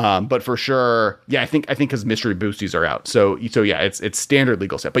 But for sure, yeah, I think because Mystery Boosties are out, so yeah, it's standard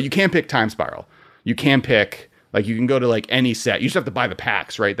legal set, but you can pick Time Spiral. You can pick. Like you can go to like any set. You just have to buy the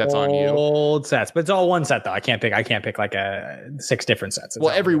packs, right? That's on you. Old sets, but it's all one set though. I can't pick like 6 different sets.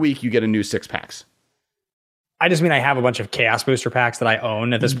 Well, every week you get a new 6 packs. I just mean I have a bunch of Chaos Booster packs that I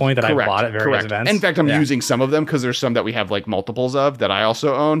own at this point that I bought at various events. In fact, I'm using some of them because there's some that we have like multiples of that I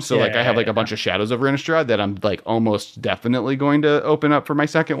also own. So I have like a bunch of Shadows of Innistrad that I'm like almost definitely going to open up for my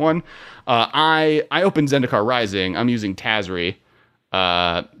second one. I opened Zendikr Rising. I'm using Tazri.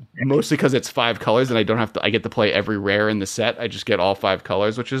 Mostly because it's 5 colors and I get to play every rare in the set. I just get all 5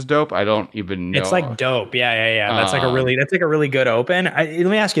 colors, which is dope. I don't even know. It's like dope. Yeah. That's like a really good open. Let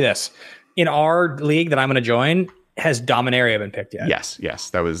me ask you this. In our league that I'm going to join, has Dominaria been picked yet? Yes.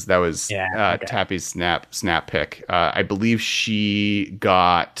 That was Tappy's snap pick. I believe she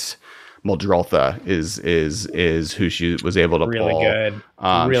got Muldrotha is who she was able to really pull. Good.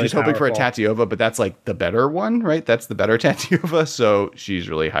 She's hoping for a Tatiova, but that's like the better one, right? That's the better Tatiova, so she's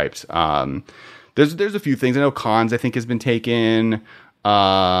really hyped. There's a few things. I know Cons, I think, has been taken.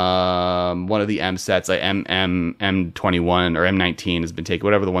 One of the M sets, like M21 or M19 has been taken.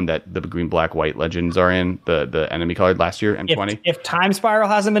 Whatever the one that the green, black, white legends are in, the enemy colored last year, M20. If Time Spiral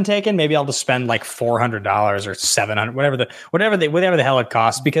hasn't been taken, maybe I'll just spend like $400 or $700, whatever the hell it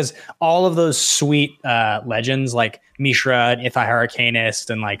costs, because all of those sweet legends like Mishra and Ithai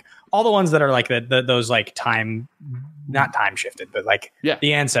Hurricanist and like all the ones that are like those like not time shifted, but like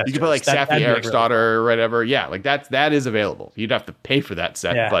the ancestors. You can put like Safi, Eric's daughter, or whatever. Yeah, like that is available. You'd have to pay for that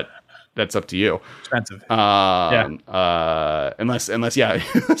set, but that's up to you. Expensive. Unless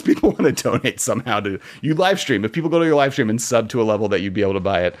people want to donate somehow to you live stream. If people go to your live stream and sub to a level that you'd be able to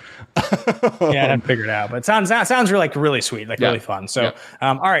buy it. I haven't figured it out, but it sounds really sweet, like really fun. So,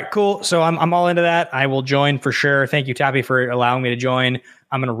 all right, cool. So I'm all into that. I will join for sure. Thank you, Tappy, for allowing me to join.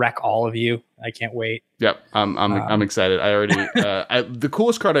 I'm gonna wreck all of you. I can't wait. Yep, I'm excited. I already the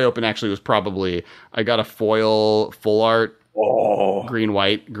coolest card I opened actually was probably I got a foil full art green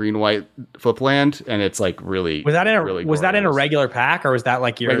white flipland, and it's like really was that in a regular pack, or was that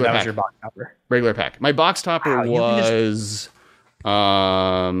like was your box topper? Regular pack. My box topper was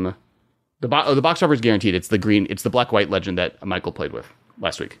the box topper is guaranteed. It's the black white legend that Michael played with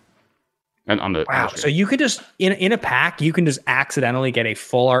last week. And on the wow. So you could just in a pack, you can just accidentally get a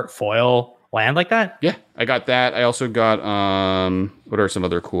full art foil land like that. Yeah, I got that. I also got what are some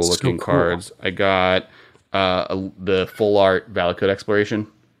other cool looking cards? I got the full art Valakut Exploration.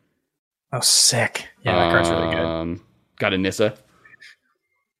 Oh, sick! Yeah, that card's really good. Got a Nissa.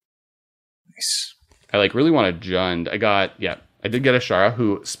 Nice. I really want a Jund. I did get a Shara,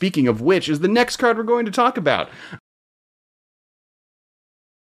 who, speaking of which, is the next card we're going to talk about.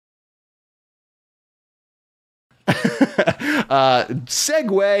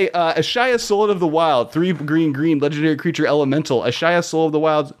 Segue, Ashaya Soul of the Wild, 3 green, legendary creature elemental. Ashaya Soul of the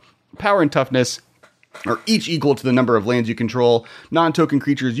Wild's power and toughness are each equal to the number of lands you control. Non-token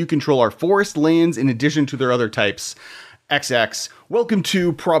creatures you control are forest lands in addition to their other types. XX. Welcome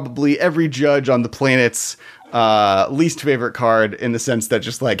to probably every judge on the planet's least favorite card, in the sense that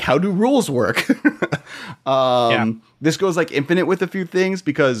just how do rules work? This goes infinite with a few things,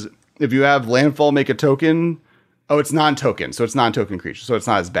 because if you have landfall make a token, it's non-token, so it's non-token creature, so it's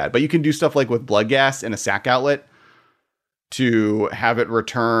not as bad. But you can do stuff with Bloodghast and a sack outlet to have it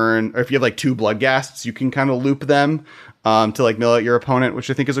return, or if you have 2 Bloodghasts, you can kind of loop them to mill out your opponent, which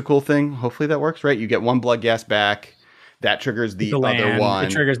I think is a cool thing. Hopefully that works, right? You get 1 Bloodghast back. That triggers the other one.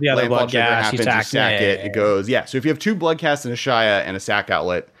 It triggers the other Bloodghast. You sack it. It goes, So if you have 2 Bloodcasts and a Shaya and a sack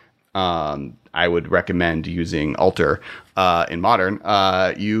outlet, I would recommend using Alter in Modern.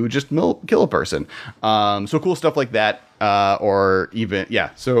 You just kill a person. So cool stuff like that. Or even,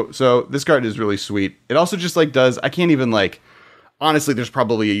 So this card is really sweet. It also just does, I can't even honestly, there's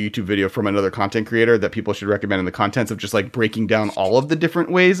probably a YouTube video from another content creator that people should recommend in the contents of just breaking down all of the different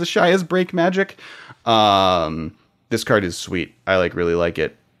ways the Shayas break magic. This card is sweet. I really like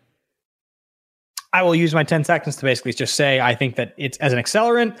it. I will use my 10 seconds to basically just say, I think that it's, as an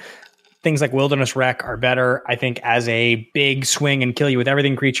accelerant, things like Wilderness Wreck are better. I think as a big swing and kill you with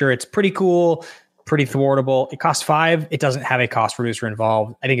everything creature, it's pretty cool, pretty thwartable. It costs 5. It doesn't have a cost reducer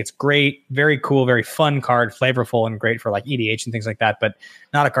involved. I think it's great, very cool, very fun card, flavorful, and great for EDH and things like that, but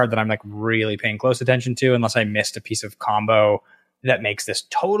not a card that I'm really paying close attention to, unless I missed a piece of combo that makes this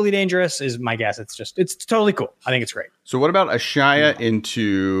totally dangerous, is my guess. It's totally cool. I think it's great. So what about Ashaya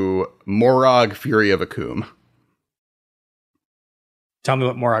into Morag, Fury of Akum? Tell me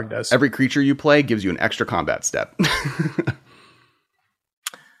what Morag does. Every creature you play gives you an extra combat step.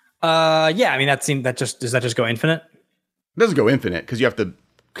 Yeah, I mean, does that just go infinite? It doesn't go infinite, because you have to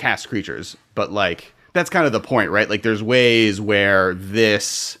cast creatures, but that's kind of the point, right? There's ways where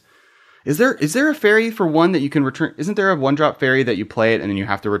this... Is there a fairy for 1 that you can return? Isn't there a 1-drop fairy that you play it and then you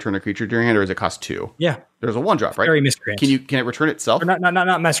have to return a creature to your hand, or does it cost 2? Yeah. There's a 1-drop, right? Fairy Miscreant. Can it return itself? Or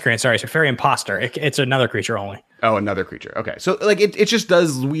not Miscreant, sorry. So Fairy Imposter. It's another creature only. Oh, another creature. Okay. So it just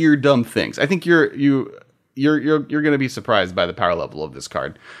does weird, dumb things. I think you're going to be surprised by the power level of this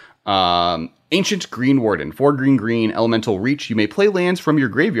card. Ancient Green Warden, 4 green, elemental reach. You may play lands from your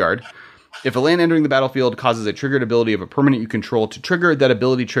graveyard. If a land entering the battlefield causes a triggered ability of a permanent you control to trigger, that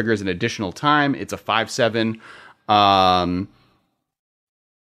ability triggers an additional time. It's a 5/7.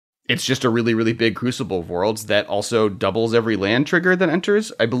 It's just a really, really big Crucible of Worlds that also doubles every land trigger that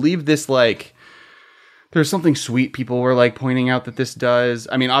enters. I believe this, there's something sweet people were pointing out that this does.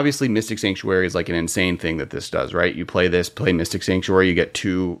 I mean, obviously Mystic Sanctuary is an insane thing that this does, right? You play Mystic Sanctuary, you get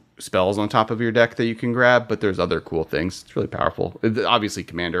 2 spells on top of your deck that you can grab, but there's other cool things. It's really powerful. Obviously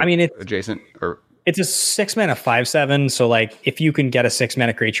Commander, it's adjacent, or it's a 6-mana 5/7. So if you can get a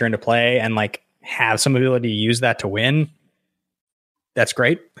 6-mana creature into play and have some ability to use that to win, that's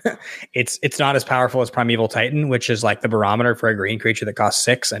great. It's not as powerful as Primeval Titan, which is the barometer for a green creature that costs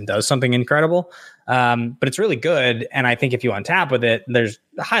 6 and does something incredible. But it's really good. And I think if you untap with it, there's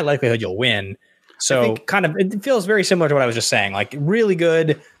a high likelihood you'll win. So it feels very similar to what I was just saying. Really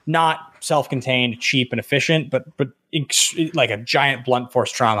good, not self-contained, cheap, and efficient, but a giant blunt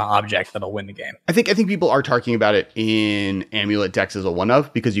force trauma object that'll win the game. I think people are talking about it in Amulet decks as a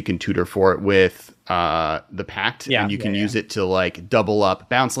one-of, because you can tutor for it with the Pact, and you can use it to double up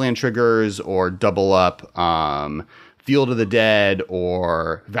bounce land triggers, or double up Field of the Dead,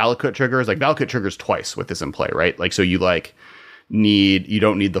 or Valakut triggers. Valakut triggers twice with this in play, right? So you you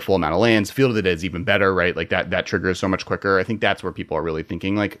don't need the full amount of lands. Field of the Dead is even better, right? That trigger is so much quicker. I think that's where people are really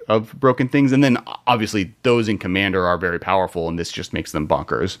thinking of broken things. And then obviously those in Commander are very powerful, and this just makes them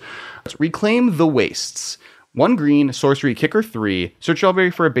bonkers. Let's Reclaim the Wastes. 1 green, sorcery, kicker 3, search your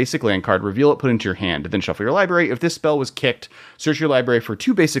library for a basic land card, reveal it, put it into your hand, then shuffle your library. If this spell was kicked, search your library for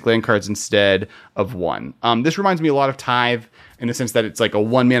 2 basic land cards instead of 1. This reminds me a lot of Tithe, in the sense that it's a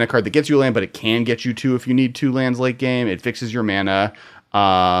 1-mana card that gets you a land, but it can get you 2 if you need 2 lands late game. It fixes your mana.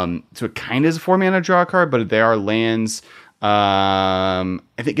 So it kind of is a 4-mana draw card, but they are lands. I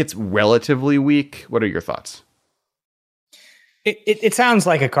think it's relatively weak. What are your thoughts? It sounds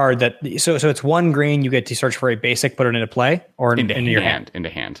like a card that so it's 1 green. You get to search for a basic, put it into play, or into your hand. Into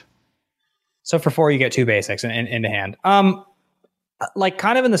hand. So for 4, you get 2 basics into hand. Like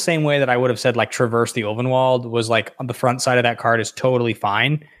kind of in the same way that I would have said like Traverse the Ovenwald was like on the front side of that card is totally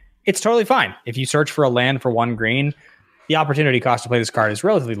fine. It's totally fine. If you search for a land for 1 green, the opportunity cost to play this card is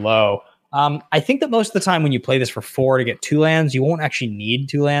relatively low. I think that most of the time when you play this for 4 to get 2 lands, you won't actually need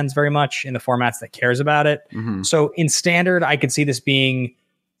 2 lands very much in the formats that cares about it. Mm-hmm. So in standard, I could see this being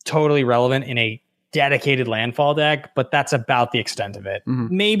totally relevant in a dedicated landfall deck, but that's about the extent of it.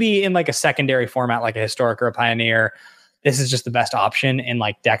 Mm-hmm. Maybe in like a secondary format like a Historic or a Pioneer, this is just the best option in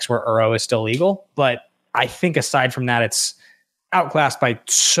like decks where Uro is still legal. But I think aside from that, it's outclassed by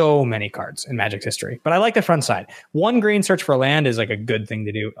so many cards in Magic's history. But I like the front side. 1 green search for land is like a good thing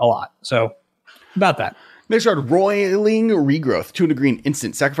to do a lot. So about that. Next card, Roiling Regrowth. 2 and a green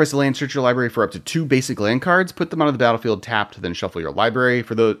instant. Sacrifice a land, search your library for up to 2 basic land cards. Put them onto the battlefield tapped, then shuffle your library.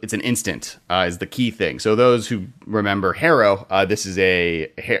 For those, it's an instant is the key thing. So those who remember Harrow, this is a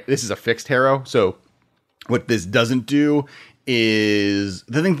fixed Harrow. So what this doesn't do is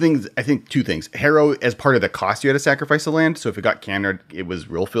I think 2 things. Harrow, as part of the cost, you had to sacrifice a land. So if it got countered, it was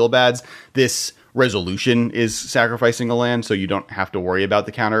real feel bads. This resolution is sacrificing a land, so you don't have to worry about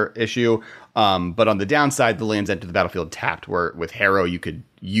the counter issue. But on the downside, the lands enter the battlefield tapped, where with Harrow, you could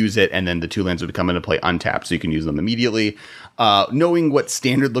use it, and then the 2 lands would come into play untapped, so you can use them immediately. Knowing what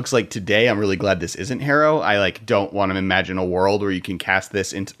standard looks like today, I'm really glad this isn't Harrow. I don't want to imagine a world where you can cast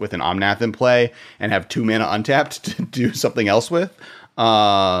this with an Omnath in play and have 2 mana untapped to do something else with.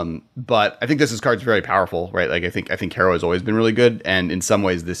 But I think this card's very powerful, right? I think Harrow has always been really good, and in some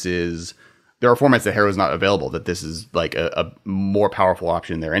ways, there are formats that Harrow is not available, that this is like a more powerful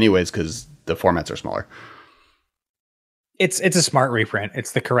option there anyways, because the formats are smaller. It's a smart reprint.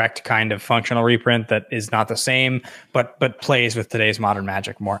 It's the correct kind of functional reprint that is not the same, but plays with today's modern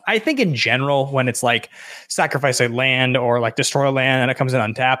Magic more. I think in general, when it's like sacrifice a land or like destroy a land and it comes in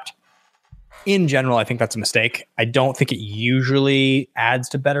untapped, in general, I think that's a mistake. I don't think it usually adds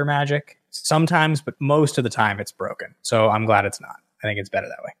to better Magic. Sometimes, but most of the time it's broken. So I'm glad it's not. I think it's better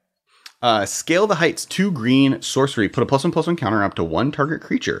that way. Scale the Heights. 2 green sorcery. Put a +1/+1 counter up to 1 target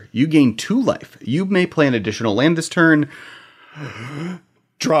creature. You gain 2 life. You may play an additional land this turn.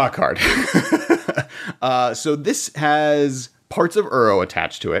 Draw a card. So this has parts of Uro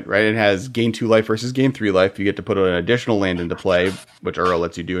attached to it, right? It has gain 2 life versus gain 3 life. You get to put an additional land into play, which Uro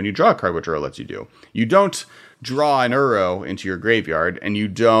lets you do, and you draw a card, which Uro lets you do. You don't draw an Uro into your graveyard, and you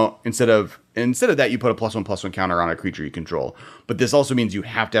don't, instead of that, you put a +1/+1 counter on a creature you control. But this also means you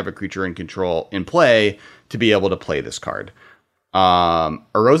have to have a creature in control in play to be able to play this card.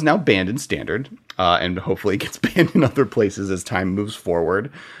 Uro's now banned in Standard, and hopefully it gets banned in other places as time moves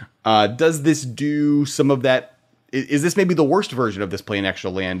forward. Does this do some of that? Is this maybe the worst version of this play an extra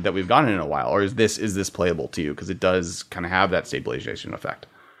land that we've gotten in a while, or is this playable to you? Because it does kind of have that stabilization effect.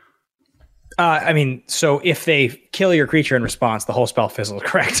 So if they kill your creature in response, the whole spell fizzles,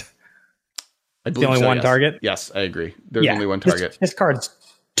 correct? The only one target? Yes, I agree. There's only one target. This card's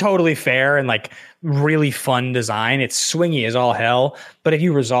totally fair and like really fun design. It's swingy as all hell. But if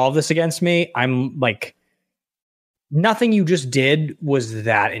you resolve this against me, I'm like, nothing you just did was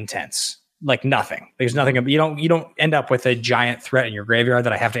that intense. Like nothing. There's nothing. You don't end up with a giant threat in your graveyard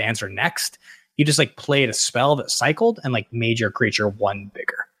that I have to answer next. You just like played a spell that cycled and like made your creature 1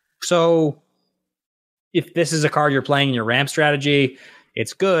 bigger. So if this is a card you're playing in your ramp strategy,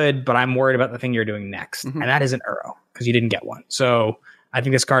 it's good, but I'm worried about the thing you're doing next. Mm-hmm. And that isn't Uro, because you didn't get one. So I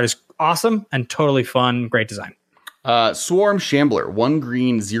think this card is awesome and totally fun. Great design. Swarm Shambler. 1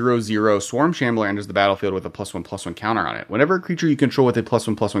 green, 0/0. Swarm Shambler enters the battlefield with a +1/+1 counter on it. Whenever a creature you control with a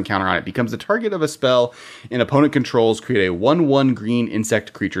 +1/+1 counter on it becomes the target of a spell an opponent controls, create a 1/1 green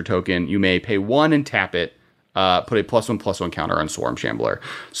insect creature token. You may pay 1 and tap it. Put a +1/+1 counter on Swarm Shambler.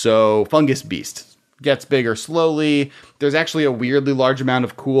 So Fungus Beast gets bigger slowly. There's actually a weirdly large amount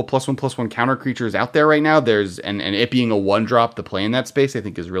of cool +1/+1 counter creatures out there right now. And it being a 1-drop to play in that space, I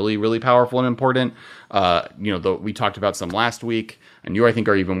think is really, really powerful and important. We talked about some last week, and I think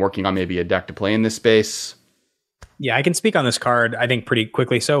are even working on maybe a deck to play in this space. Yeah, I can speak on this card, I think, pretty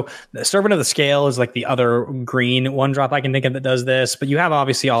quickly. So the Servant of the Scale is like the other green 1-drop I can think of that does this, but you have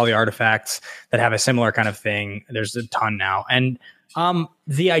obviously all the artifacts that have a similar kind of thing. There's a ton now. And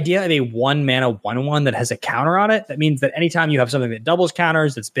the idea of a 1 mana 1/1 that has a counter on it, that means that anytime you have something that doubles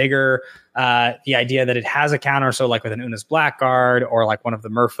counters, that's bigger. The idea that it has a counter, so like with an Una's Blackguard or like one of the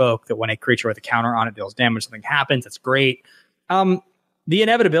Merfolk, that when a creature with a counter on it deals damage, something happens. That's great. The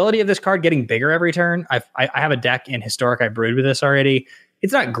inevitability of this card getting bigger every turn. I have a deck in Historic. I brewed with this already.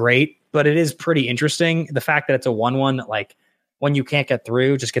 It's not great, but it is pretty interesting. The fact that it's a 1/1 that like when you can't get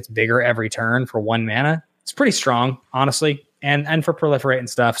through just gets bigger every turn for 1 mana. It's pretty strong, honestly, and for proliferate and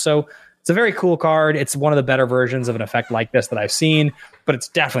stuff. So it's a very cool card. It's one of the better versions of an effect like this that I've seen, but it's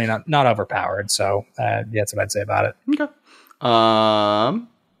definitely not overpowered. So that's what I'd say about it. Okay.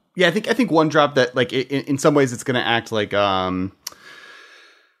 Yeah, I think one drop that like in some ways it's going to act like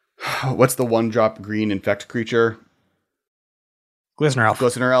what's the one drop green infect creature?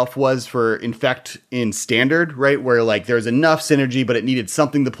 Glistener Elf was for infect in standard, right? Where like there's enough synergy, but it needed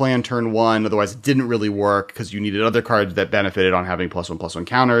something to play on turn 1. Otherwise it didn't really work because you needed other cards that benefited on having +1/+1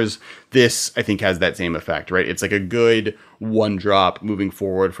 counters. This, I think, has that same effect, right? It's like a good 1-drop moving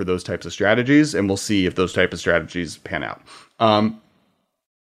forward for those types of strategies. And we'll see if those type of strategies pan out.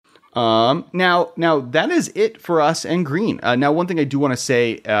 Now that is it for us and green. Now, one thing I do want to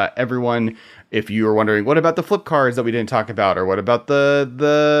say, everyone, if you were wondering, what about the flip cards that we didn't talk about, or what about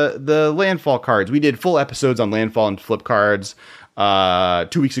the landfall cards? We did full episodes on landfall and flip cards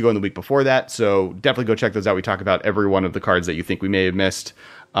 2 weeks ago and the week before that. So definitely go check those out. We talk about every one of the cards that you think we may have missed,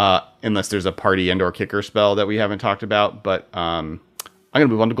 unless there's a party and or kicker spell that we haven't talked about. But I'm going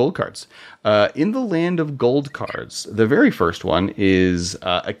to move on to gold cards. In the land of gold cards, the very first one is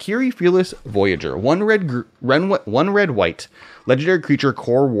Akiri Fearless Voyager. One red white. Legendary creature,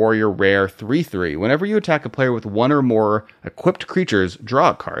 core warrior, rare, 3/3. Whenever you attack a player with one or more equipped creatures,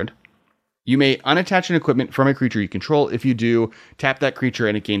 draw a card. You may unattach an equipment from a creature you control. If you do, tap that creature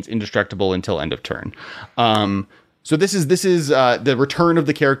and it gains indestructible until end of turn. So this is the return of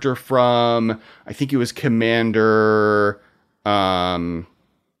the character from, I think it was Commander...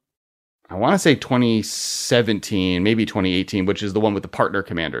 I want to say 2017, maybe 2018, which is the one with the partner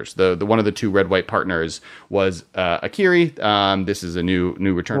commanders. The one of the two red-white partners was Akiri. This is a new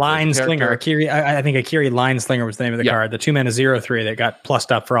return. Line Slinger. Akiri. I think Akiri Line Slinger was the name of the card. The 2-mana 0/3 that got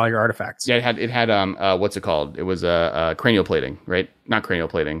plussed up for all your artifacts. Yeah, it had what's it called? It was cranial plating, right? Not cranial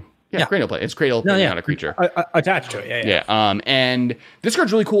plating. Yeah, cranial plate. It's cranial plating on a creature. Attached to it, yeah. And this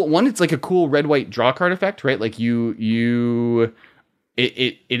card's really cool. One, it's like a cool red-white draw card effect, right? Like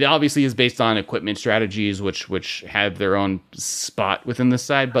It obviously is based on equipment strategies, which have their own spot within this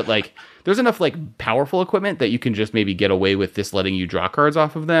side, but like there's enough like powerful equipment that you can just maybe get away with this letting you draw cards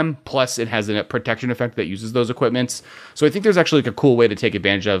off of them. Plus, it has a protection effect that uses those equipments. So I think there's actually like a cool way to take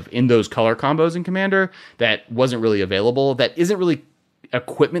advantage of in those color combos in Commander that wasn't really available. That isn't really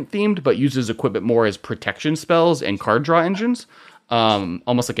equipment themed, but uses equipment more as protection spells and card draw engines,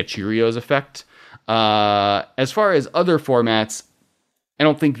 almost like a Cheerios effect. As far as other formats,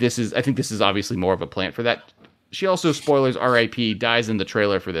 I think this is obviously more of a plant for that. She also, spoilers, RIP, dies in the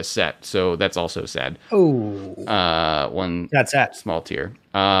trailer for this set, so that's also sad. Oh, that's sad. Small tier.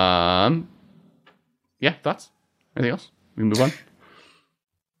 Yeah, thoughts? Anything else? We can move on.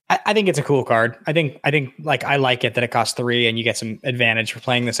 I think it's a cool card. I think like I like it that it costs 3 and you get some advantage for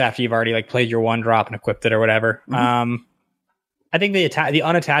playing this after you've already like played your 1-drop and equipped it or whatever. Mm-hmm. I think the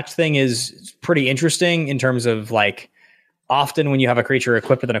unattached thing is pretty interesting in terms of like often when you have a creature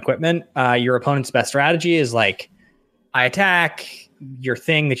equipped with an equipment, your opponent's best strategy is like I attack your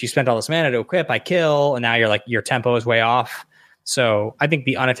thing that you spent all this mana to equip, I kill, and now you're like your tempo is way off. So I think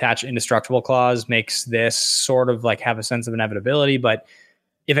the unattached indestructible clause makes this sort of like have a sense of inevitability, but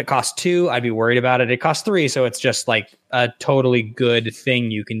if it costs 2, I'd be worried about it. It costs 3, so it's just like a totally good thing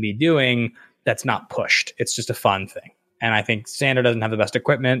you can be doing that's not pushed. It's just a fun thing. And I think Standard doesn't have the best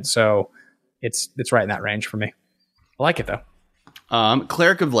equipment, so it's right in that range for me. I like it, though.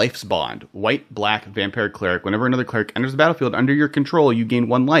 Cleric of Life's Bond. White, black, vampire cleric. Whenever another cleric enters the battlefield under your control, you gain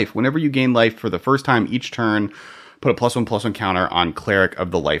 1 life. Whenever you gain life for the first time each turn, put a +1/+1 counter on Cleric of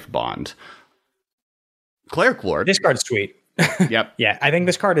the Life Bond. Cleric Lord. This card's sweet. Yep. Yeah, I think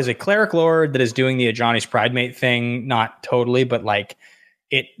this card is a Cleric Lord that is doing the Ajani's Pridemate thing. Not totally, but like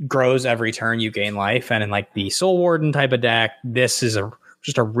it grows every turn you gain life. And in like the Soul Warden type of deck, this is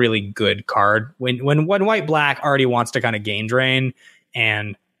just a really good card. When white black already wants to kind of gain drain,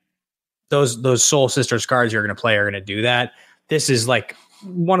 and those Soul Sisters cards you're going to play are going to do that. This is like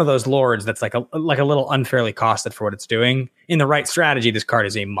one of those lords that's like a little unfairly costed for what it's doing. In the right strategy, this card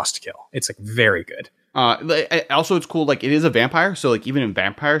is a must kill. It's like very good. Also, it's cool. Like it is a vampire, so like even in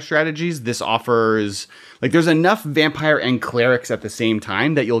vampire strategies, this offers like there's enough vampire and clerics at the same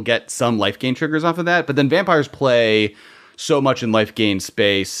time that you'll get some life gain triggers off of that. But then vampires play so much in life gain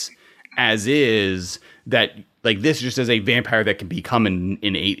space as is that like this just as a vampire that can become in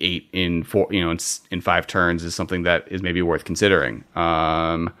 8/8 in 4 in 5 turns is something that is maybe worth considering.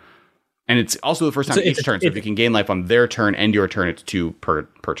 And And it's also the first time each turn. So if you can gain life on their turn and your turn, it's 2 per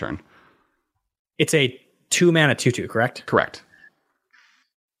turn. It's a 2-mana 2/2, correct? Correct.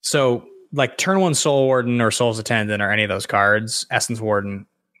 So like turn 1 Soul Warden or Soul's Attendant or any of those cards, Essence Warden,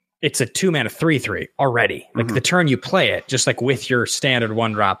 it's a 2-mana 3/3 already. Like the turn you play it, just like with your standard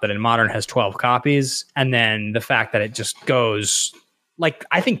 1-drop that in Modern has 12 copies. And then the fact that it just goes... Like,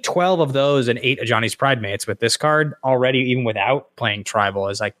 I think 12 of those and 8 of Johnny's Pride Mates with this card already, even without playing Tribal,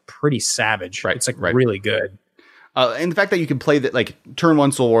 is like pretty savage. Right. It's like really good. And the fact that you can play that, like, turn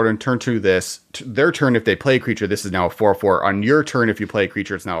 1 Soul Warden, turn 2 this, their turn if they play a creature, this is now a 4/4. On your turn, if you play a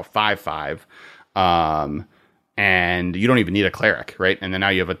creature, it's now a 5/5. And you don't even need a Cleric, right? And then now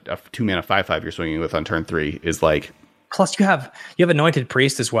you have a 2-mana 5/5 you're swinging with on turn 3 is like... Plus, you have Anointed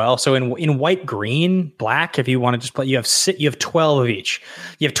Priest as well. So in white, green, black, if you want to just play, you have 12 of each.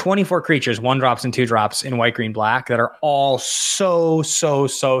 You have 24 creatures, 1-drops and 2-drops in white, green, black that are all so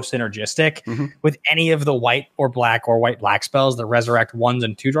synergistic with any of the white or black or white black spells that resurrect 1s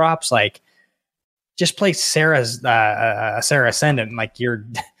and 2-drops. Like, just play Sarah's Sarah Ascendant. Like, you're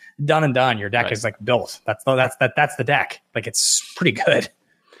done and done. Your deck is like built. That's the deck. Like, it's pretty good.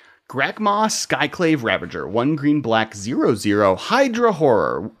 Grakmaw Skyclave Ravager, 1 green black 0/0 Hydra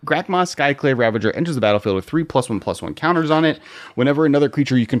Horror. Grakmaw Skyclave Ravager enters the battlefield with 3+1/+1 counters on it. Whenever another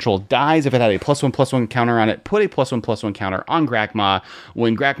creature you control dies, if it had a +1/+1 counter on it, put a +1/+1 counter on Grakmaw.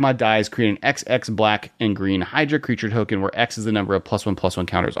 When Grakmaw dies, create an XX black and green Hydra creature token where X is the number of +1/+1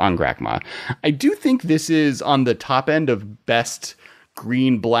 counters on Grakmaw. I do think this is on the top end of best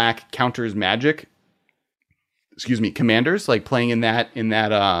green black counters magic. Commanders, like playing in that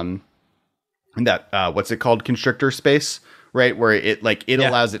what's it called, constrictor space, right, where it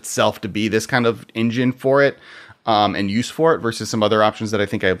allows itself to be this kind of engine for it, and use for it versus some other options that I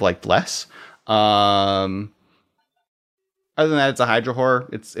think I've liked less. Other than that, it's a Hydra Horror.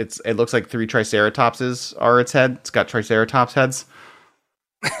 It looks like 3 Triceratopses are its head. It's got Triceratops heads.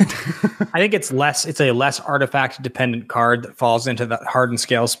 I think it's a less artifact dependent card that falls into the hardened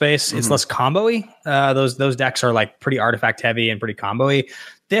scale space. It's less combo-y. Those decks are like pretty artifact heavy and pretty combo-y.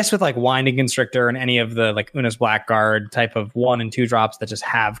 This with like Winding Constrictor and any of the like Una's Blackguard type of 1 and 2 drops that just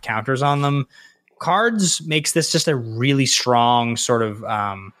have counters on them. Cards makes this just a really strong sort of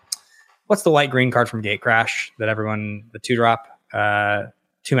what's the white green card from Gatecrash that everyone, the 2-drop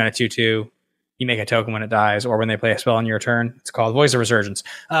 2-mana 2/2. You make a token when it dies, or when they play a spell on your turn. It's called Voice of Resurgence.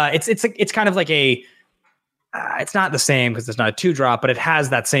 It's kind of like a. It's not the same because it's not a 2-drop, but it has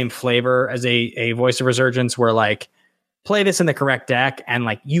that same flavor as a Voice of Resurgence, where like play this in the correct deck, and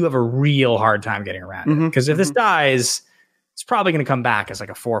like you have a real hard time getting around it. Because if this dies, it's probably going to come back as like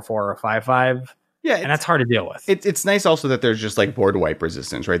a 4/4 or a 5/5. Yeah, and that's hard to deal with. It's nice also that there's just like board wipe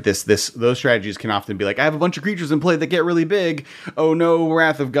resistance, right? Those strategies can often be like, I have a bunch of creatures in play that get really big. Oh no,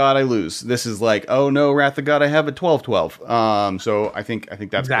 Wrath of God, I lose. This is like, oh no, Wrath of God, I have a 12/12. So I think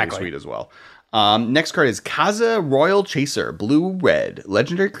that's pretty sweet as well. Next card is Kaza Royal Chaser, blue-red,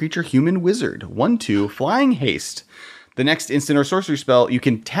 legendary creature, human wizard, 1/2, flying haste. The next instant or sorcery spell, you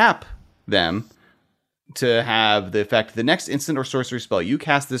can tap them to have the effect, the next instant or sorcery spell you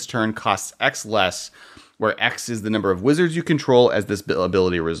cast this turn costs X less, where X is the number of wizards you control as this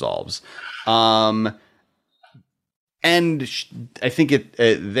ability resolves. And I think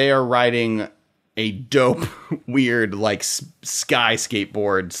they are riding a dope, weird, like sky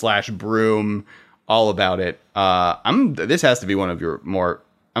skateboard / broom, all about it. This has to be one of your more...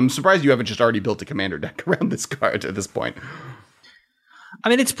 I'm surprised you haven't just already built a commander deck around this card at this point. I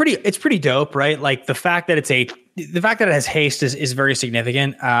mean, it's pretty dope, right? Like the fact that it has haste is very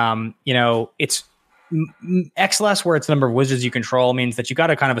significant. It's X less, where it's the number of wizards you control, means that you got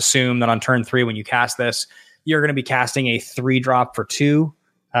to kind of assume that on turn 3 when you cast this, you're going to be casting a 3-drop for 2,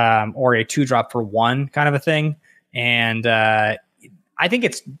 or a 2-drop for 1 kind of a thing. And I think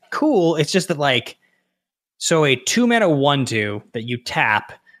it's cool. It's just that like, so a 2-mana 1/2 that you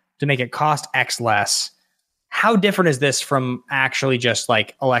tap to make it cost X less. How different is this from actually just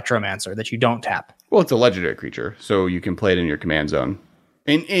like Electromancer that you don't tap? Well, it's a legendary creature, so you can play it in your command zone.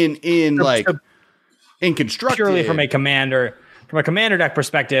 In constructed, purely from a commander deck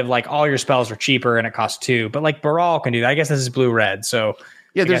perspective, like all your spells are cheaper and it costs 2. But like Baral can do that. I guess this is blue-red, so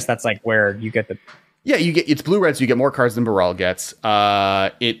yeah, I guess that's like where you get the. Yeah, it's blue-red, so you get more cards than Baral gets.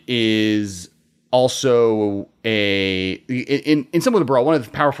 It is also in some of the Brawl, one of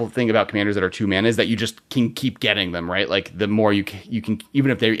the powerful thing about commanders that are 2 mana is that you just can keep getting them, right? Like the more you can,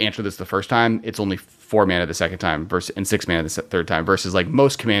 even if they answer this the first time, it's only 4 mana the second time and 6 mana the third time, versus like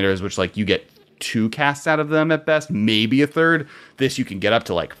most commanders, which like you get 2 casts out of them at best, maybe a third. This you can get up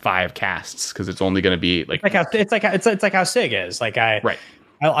to like 5 casts because it's only going to be like it's like how Sig is. Like right.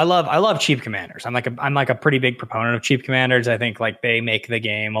 I love cheap commanders. I'm like a pretty big proponent of cheap commanders. I think like they make the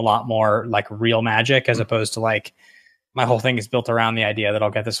game a lot more like real Magic as opposed to like my whole thing is built around the idea that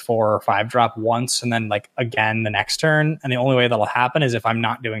I'll get this 4 or 5 drop once and then like again the next turn. And the only way that'll happen is if I'm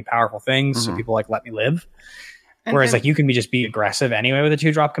not doing powerful things. So people like let me live. Whereas like you can be aggressive anyway with a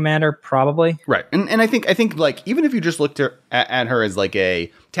 2-drop commander, probably. Right. And I think like even if you just looked at her as like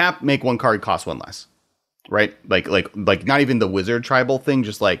a tap, make 1 card, cost 1 less. Right? Like not even the wizard tribal thing,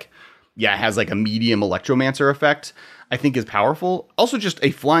 just like, yeah, it has like a medium electromancer effect, I think is powerful. Also just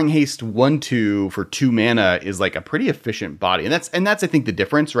a flying haste 1/2 for 2 mana is like a pretty efficient body. And that's I think the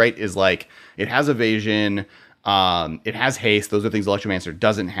difference, right? Is like it has evasion, it has haste, those are things electromancer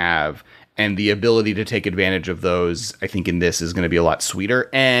doesn't have. And the ability to take advantage of those, I think in this is going to be a lot sweeter.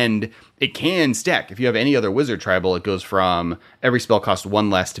 And it can stack. If you have any other wizard tribal, it goes from every spell costs 1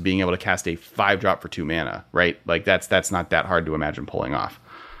 less to being able to cast a 5-drop for 2 mana, right? Like that's not that hard to imagine pulling off.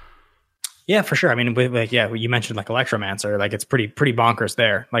 Yeah, for sure. I mean, like, yeah, you mentioned like Electromancer, like it's pretty bonkers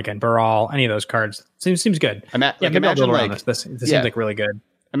there. Like in Baral, any of those cards seems good. Imagine like this seems like really good.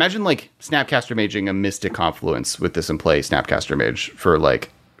 Imagine like Snapcaster Maging a Mystic Confluence with this in play, Snapcaster Mage for like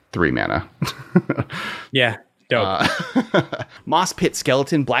 3 mana. Yeah, dope. Moss Pit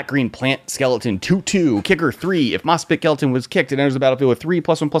Skeleton, black-green plant skeleton, 2/2, kicker 3. If Moss Pit Skeleton was kicked, it enters the battlefield with 3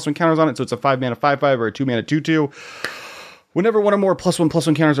 +1/+1 counters on it, so it's a 5 mana 5/5 or a 2 mana 2/2. Whenever one or more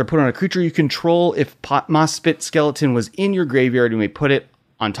 +1/+1 counters are put on a creature you control, if Moss Pit Skeleton was in your graveyard, you may put it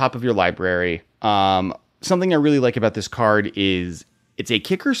on top of your library. Something I really like about this card is it's a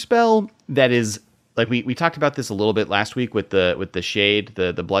kicker spell that is like we talked about this a little bit last week with the Shade,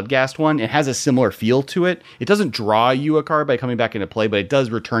 the Bloodghast one. It has a similar feel to it. It doesn't draw you a card by coming back into play, but it does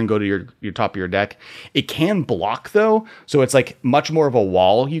return go to your top of your deck. It can block though, so it's like much more of a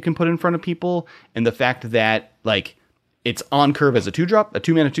wall you can put in front of people. And the fact that like it's on curve as a 2-drop, a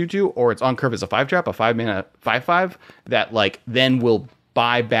 2 mana 2/2, or it's on curve as a 5-drop, a 5 mana 5/5, that like then will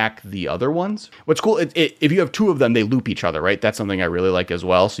buy back the other ones. What's cool, if you have 2 of them, they loop each other, right? That's something I really like as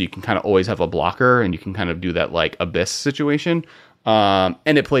well. So you can kind of always have a blocker and you can kind of do that like Abyss situation. And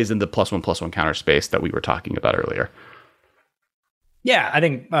it plays in the +1/+1 counter space that we were talking about earlier. Yeah, I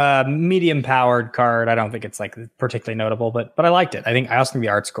think medium powered card. I don't think it's like particularly notable, but I liked it. I also think the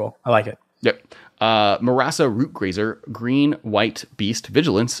art's cool. I like it. Yep. Marasa Root Grazer, green, white, beast,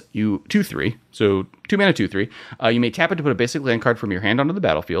 vigilance, you 2/3. So 2 mana 2/3. You may tap it to put a basic land card from your hand onto the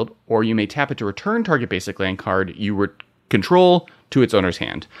battlefield, or you may tap it to return target basic land card you control to its owner's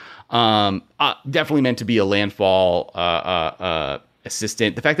hand. Definitely meant to be a landfall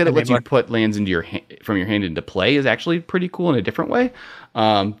assistant. The fact that it lets you put lands into from your hand into play is actually pretty cool in a different way.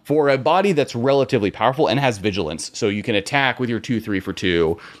 For a body that's relatively powerful and has vigilance, so you can attack with your 2/3 for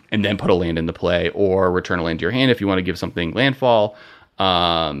 2 and then put a land into play, or return a land to your hand if you want to give something landfall.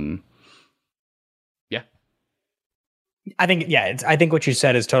 Yeah, I think what you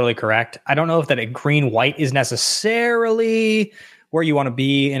said is totally correct. I don't know if that a green white is necessarily where you want to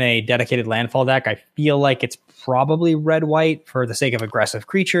be in a dedicated landfall deck. I feel like it's probably red white for the sake of aggressive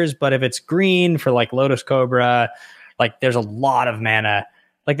creatures, but if it's green for like Lotus Cobra, like there's a lot of mana.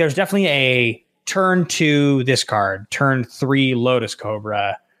 Like there's definitely a turn 2 this card, turn 3 Lotus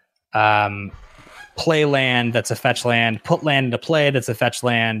Cobra, play land that's a fetch land, put land into play that's a fetch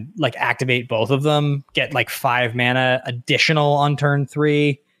land, like activate both of them, get like 5 mana additional on turn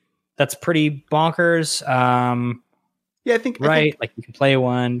 3. That's pretty bonkers. Yeah, I think like you can play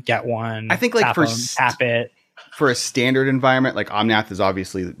one, get one. I think like tap it. For a standard environment, like Omnath is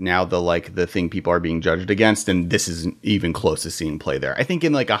obviously now the thing people are being judged against, and this isn't even close to seeing play there. I think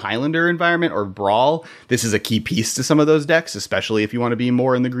in like a Highlander environment or Brawl, this is a key piece to some of those decks, especially if you want to be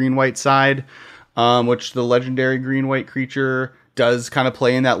more in the green-white side, which the legendary green-white creature does kind of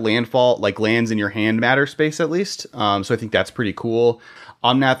play in that landfall, like lands in your hand matter space at least. So I think that's pretty cool.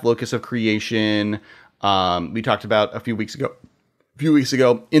 Omnath, Locus of Creation, we talked about a few weeks ago.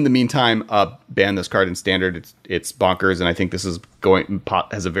 In the meantime, ban this card in standard. It's bonkers, and I think this is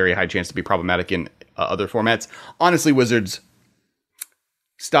has a very high chance to be problematic in other formats. Honestly, Wizards,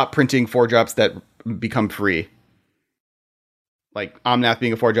 stop printing 4-drops that become free. Like Omnath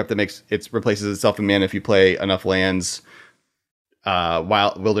being a 4-drop that replaces itself in mana if you play enough lands.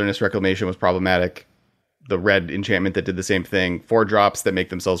 While Wilderness Reclamation was problematic, the red enchantment that did the same thing. 4-drops that make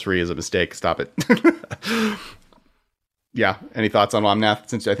themselves free is a mistake. Stop it. Yeah. Any thoughts on Omnath,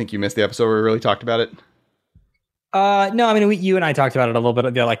 since I think you missed the episode where we really talked about it? No, I mean, you and I talked about it a little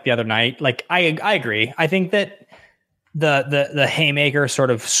bit the other night. Like, I agree. I think that the haymaker sort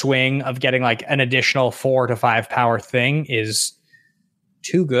of swing of getting like an additional 4 to 5 power thing is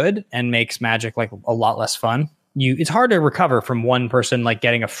too good and makes Magic like a lot less fun. it's hard to recover from one person like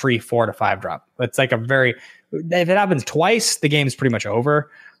getting a free 4 to 5 drop. It's like if it happens twice, the game's pretty much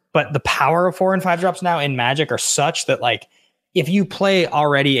over. But the power of 4 and 5 drops now in Magic are such that like if you play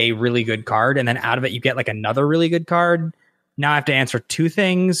already a really good card and then out of it you get like another really good card, now I have to answer 2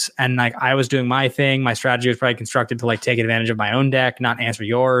 things. And like I was doing my thing, my strategy was probably constructed to like take advantage of my own deck, not answer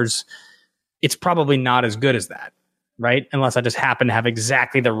yours. It's probably not as good as that, right? Unless I just happen to have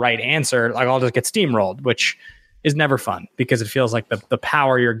exactly the right answer, like I'll just get steamrolled, which is never fun because it feels like the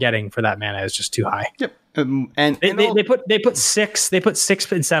power you're getting for that mana is just too high. Yep. They put 6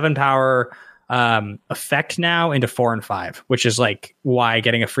 and 7 power effect now into 4 and 5, which is like why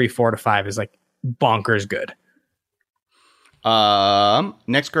getting a free 4 to 5 is like bonkers good.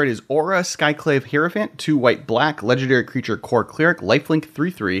 Next card is Aura Skyclave Hierophant, 2 white black, legendary creature core cleric, lifelink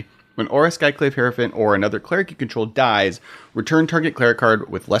 3/3. When Aura Skyclave Hierophant or another cleric you control dies, return target cleric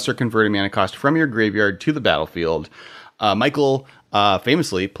card with lesser converted mana cost from your graveyard to the battlefield. Michael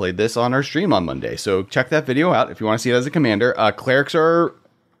famously played this on our stream on Monday, so check that video out if you want to see it as a commander. Clerics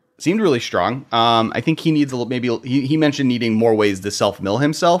seemed really strong. I think he needs he mentioned needing more ways to self-mill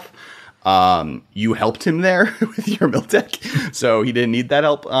himself. You helped him there with your mill deck, so he didn't need that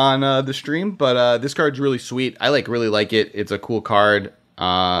help on the stream. But this card's really sweet. I really like it. It's a cool card.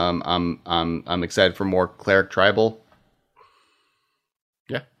 I'm excited for more cleric tribal.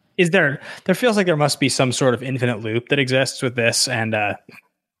 Yeah. There feels like there must be some sort of infinite loop that exists with this and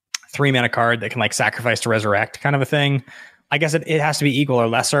 3 mana card that can like sacrifice to resurrect kind of a thing. I guess it has to be equal or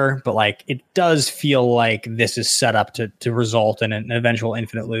lesser, but like it does feel like this is set up to result in an eventual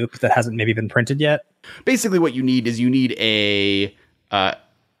infinite loop that hasn't maybe been printed yet. Basically what you need is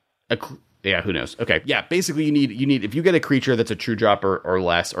yeah, who knows? Okay, yeah, basically you need if you get a creature that's a true drop or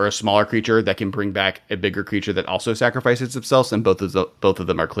less, or a smaller creature that can bring back a bigger creature that also sacrifices itself, and both of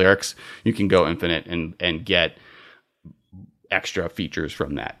them are clerics, you can go infinite and get extra features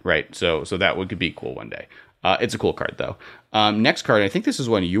from that, right? So that could be cool one day. It's a cool card though. Next card, I think this is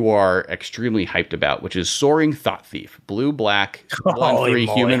one you are extremely hyped about, which is Soaring Thought Thief. Blue, black,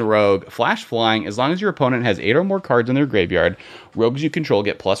 1/3 human rogue, flash flying. As long as your opponent has 8 or more cards in their graveyard, rogues you control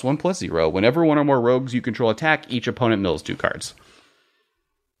get +1/+0. Whenever one or more rogues you control attack, each opponent mills 2 cards.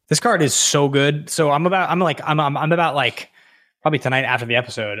 This card is so good. So I'm about probably tonight after the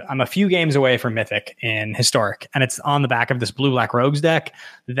episode, I'm a few games away from Mythic in Historic, and it's on the back of this blue-black Rogues deck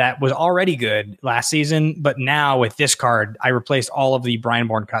that was already good last season, but now with this card, I replaced all of the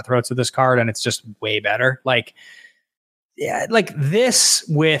Brineborn Cutthroats with this card, and it's just way better. Like this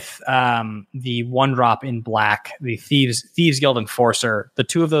with the 1-drop in black, the Thieves Guild Enforcer, the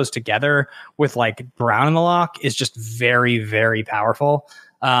 2 of those together with like brown in the lock is just very, very powerful.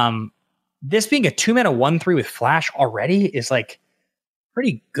 This being a 2 mana 1/3 with flash already is like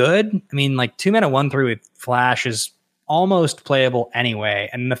pretty good. I mean, like 2 mana 1/3 with flash is almost playable anyway.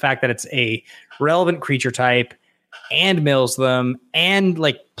 And the fact that it's a relevant creature type and mills them and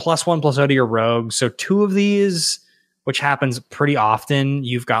like +1/+0 to your rogues. So 2 of these, which happens pretty often,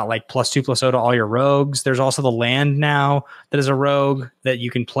 you've got like +2/+0 to all your rogues. There's also the land now that is a rogue that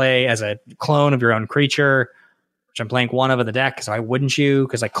you can play as a clone of your own creature, which I'm playing 1 of in the deck, so why wouldn't you?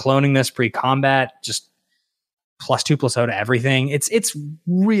 Because like cloning this pre-combat, just +2/+0 to everything. It's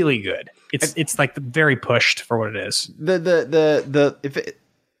really good. It's like very pushed for what it is.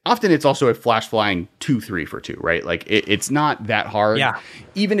 Often it's also a flash flying 2/3 for 2, right? Like it's not that hard. Yeah.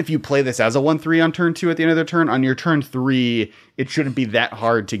 Even if you play this as a 1/3 on turn 2 at the end of their turn, on your turn 3, it shouldn't be that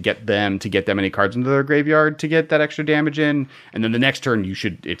hard to get that many cards into their graveyard to get that extra damage in. And then the next turn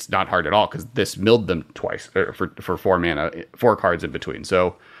it's not hard at all because this milled them twice for 4 mana, 4 cards in between.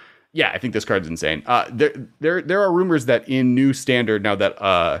 So yeah, I think this card's insane. There are rumors that in new standard now that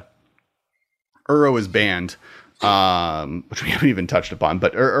Uro is banned, which we haven't even touched upon,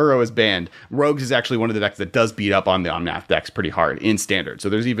 but Uro is banned. Rogues is actually one of the decks that does beat up on the Omnath decks pretty hard in standard. So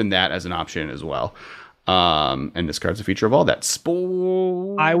there's even that as an option as well. And this card's a feature of all that.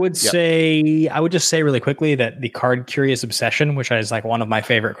 I would just say really quickly that the card Curious Obsession, which is like one of my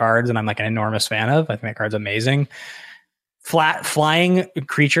favorite cards and I'm like an enormous fan of. I think that card's amazing. Flat flying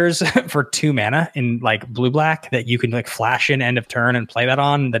creatures for 2 mana in like blue-black that you can like flash in end of turn and play that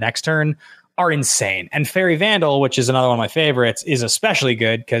on the next turn are insane. And Fairy Vandal, which is another one of my favorites, is especially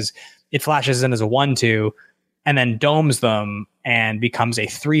good because it flashes in as a 1/2 and then domes them and becomes a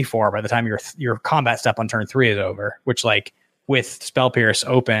 3/4 by the time your combat step on turn 3 is over, which like with Spell Pierce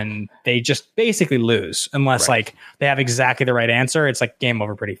open, they just basically lose unless like they have exactly the right answer. It's like game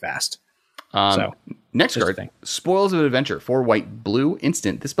over pretty fast. Next card, Spoils of Adventure, 4 white blue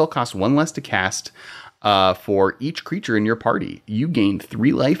instant. This spell costs 1 less to cast for each creature in your party. You gain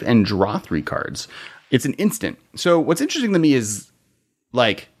 3 life and draw 3 cards. It's an instant. So what's interesting to me is,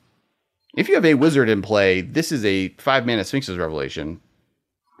 like, if you have a wizard in play, this is a 5-mana Sphinx's Revelation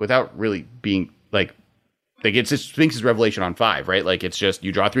without really being, like it's just Sphinx's Revelation on 5, right? Like, it's just,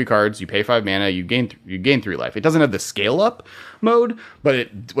 you draw 3 cards, you pay 5 mana, you gain 3 life. It doesn't have the scale up mode, but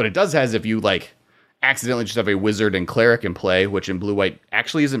what it does has, if you, like, accidentally just have a wizard and cleric in play, which in blue-white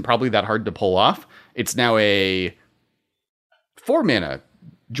actually isn't probably that hard to pull off, it's now a 4 mana,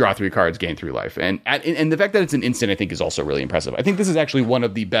 draw 3 cards, gain 3 life. And the fact that it's an instant, I think, is also really impressive. I think this is actually one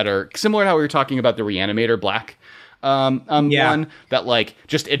of the better, similar to how we were talking about the Reanimator Black one, that, like,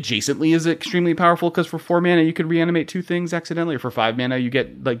 just adjacently is extremely powerful, because for 4 mana you could reanimate 2 things accidentally, or for 5 mana you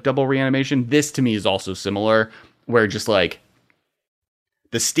get, like, double reanimation. This to me is also similar, where just, like,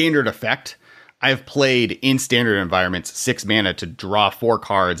 the standard effect, I've played in standard environments 6 mana to draw 4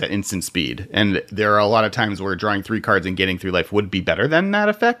 cards at instant speed, and there are a lot of times where drawing 3 cards and getting 3 life would be better than that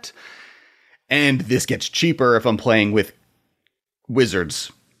effect, and this gets cheaper if I'm playing with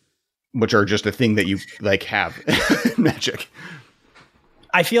wizards, which are just a thing that you, like, have Magic.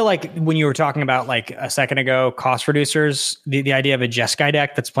 I feel like when you were talking about, like, a second ago, cost reducers, the idea of a Jeskai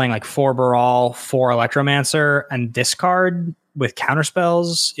deck that's playing, like, 4 Baral, 4 Electromancer, and discard with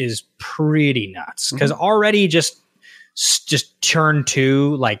counterspells is pretty nuts. Because already just turn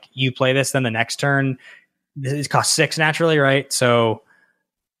 2, like, you play this, then the next turn, it costs 6 naturally, right? So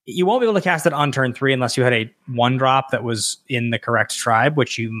you won't be able to cast it on turn 3 unless you had a 1-drop that was in the correct tribe,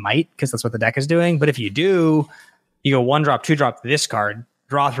 which you might, because that's what the deck is doing. But if you do, you go 1-drop, 2-drop this card,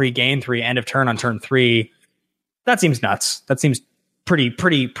 draw 3, gain 3, end of turn on turn 3. That seems nuts. That seems pretty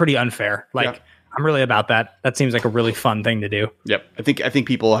unfair. Like, I'm really about that. That seems like a really fun thing to do. Yep. I think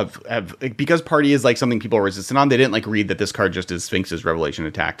people have because party is, like, something people are resistant on, they didn't, like, read that this card just is Sphinx's Revelation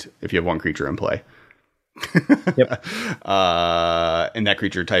attacked if you have 1 creature in play. Yep. And that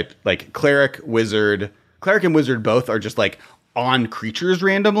creature type, like, cleric and wizard both are just, like, on creatures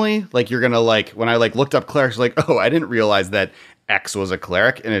randomly. Like, you're gonna, like, when I, like, looked up clerics, like, oh, I didn't realize that X was a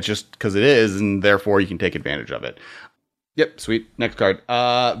cleric, and it's just because it is, and therefore you can take advantage of it. Yep, sweet. Next card.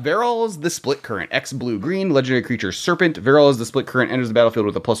 Veral's the Split Current. X blue green, legendary creature Serpent. Veral is the Split Current, enters the battlefield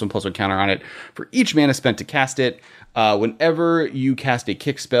with a +1/+1 counter on it for each mana spent to cast it. Whenever you cast a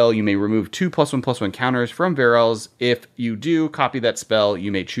kick spell, you may remove 2 +1/+1 counters from Veral's. If you do copy that spell,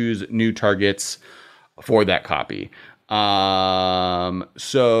 you may choose new targets for that copy.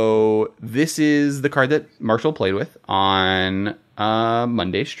 So this is the card that Marshall played with on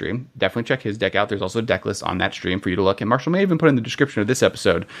Monday's stream. Definitely check his deck out. There's also a deck list on that stream for you to look. And Marshall may even put in the description of this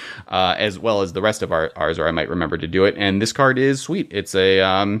episode, as well as the rest of ours, or I might remember to do it. And this card is sweet. It's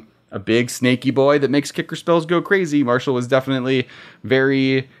a big snaky boy that makes kicker spells go crazy. Marshall was definitely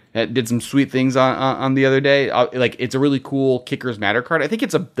did some sweet things on the other day. Like, it's a really cool Kickers Matter card. I think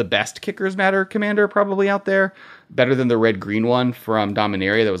it's the best Kickers Matter commander probably out there. Better than the red-green one from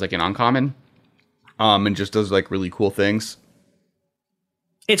Dominaria that was, like, an uncommon. And just does, like, really cool things.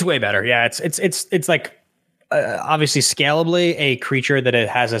 It's way better. Yeah, it's like, obviously scalably a creature that it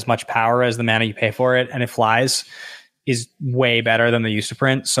has as much power as the mana you pay for it, and it flies, is way better than the use to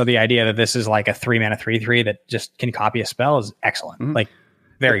print. So the idea that this is like a 3-mana 3/3 that just can copy a spell is excellent. Mm-hmm. Like,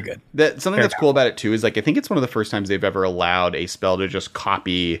 very good. Something that's cool about it too is, like, I think it's one of the first times they've ever allowed a spell to just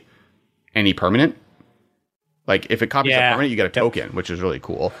copy any permanent. Like, if it copies a permanent, you get a token, which is really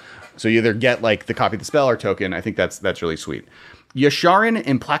cool. So you either get, like, the copy of the spell or token. I think that's really sweet. Yasharin,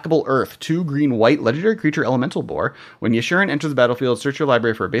 Implacable Earth, 2 green-white, legendary creature elemental boar. When Yasharin enters the battlefield, search your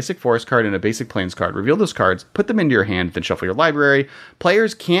library for a basic forest card and a basic plains card. Reveal those cards, put them into your hand, then shuffle your library.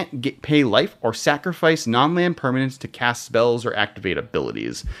 Players can't pay life or sacrifice non-land permanents to cast spells or activate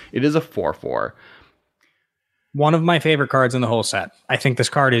abilities. It is a 4/4. One of my favorite cards in the whole set. I think this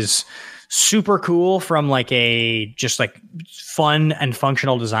card is super cool from, like, a just, like, fun and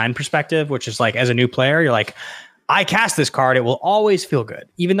functional design perspective, which is, like, as a new player, you're like, I cast this card, it will always feel good.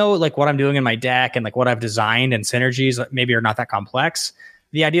 Even though, like, what I'm doing in my deck and, like, what I've designed and synergies maybe are not that complex,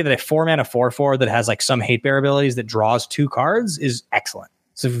 the idea that a 4-mana 4/4 that has, like, some hate bear abilities that draws 2 cards is excellent.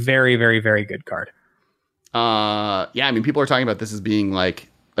 It's a very, very, very good card. Yeah, I mean, people are talking about this as being, like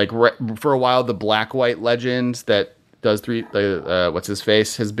for a while, the black-white legend that does 3, what's his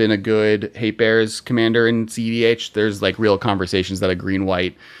face, has been a good hate bears commander in CDH. There's, like, real conversations that a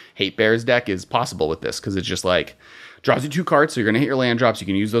green-white hate bears deck is possible with this, because it's just, like, draws you 2 cards, so you're gonna hit your land drops, you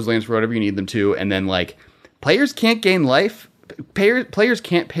can use those lands for whatever you need them to, and then, like, players can't gain life, players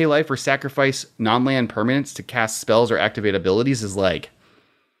can't pay life or sacrifice non-land permanents to cast spells or activate abilities is, like,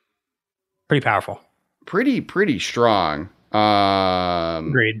 pretty powerful, pretty strong.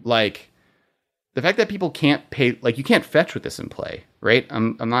 Agreed. Like, the fact that people can't pay, like, you can't fetch with this in play, right?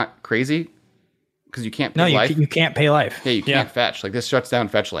 I'm not crazy. because you can't No, pay life. you can't pay life. Yeah, you can't fetch. Like, this shuts down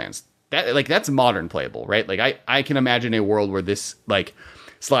fetch lands. That's modern playable, right? Like, I can imagine a world where this, like,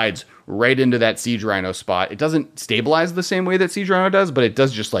 slides right into that Siege Rhino spot. It doesn't stabilize the same way that Siege Rhino does, but it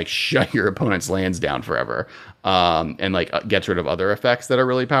does just, like, shut your opponent's lands down forever. And, like, gets rid of other effects that are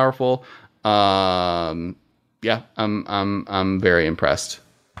really powerful. Yeah, I'm very impressed.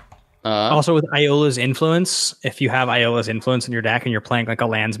 Also with Iola's Influence, if you have Iola's Influence in your deck and you're playing like a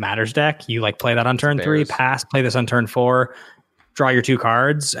Lands Matters deck, you like play that on turn 3, pass, play this on turn 4, draw your 2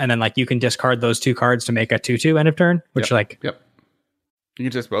 cards, and then like you can discard those 2 cards to make a 2/2 end of turn, which Yep. You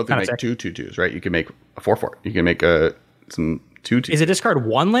can just both make 2 2/2s, right? You can make a 4/4. You can make some 2/2. Is it discard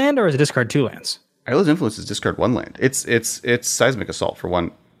 1 land or is it discard 2 lands? Iola's Influence is discard 1 land. It's Seismic Assault for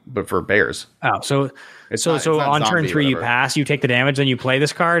 1, but for bears. Oh, so It's so not on turn zombie, 3 you whatever. pass, you take the damage, then you play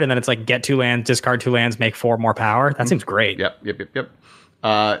this card, and then it's like get 2 lands, discard 2 lands, make 4 more power. That seems great. Yep.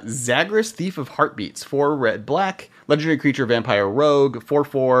 Zagras, Thief of Heartbeats, 4 red, black, legendary creature, vampire, rogue,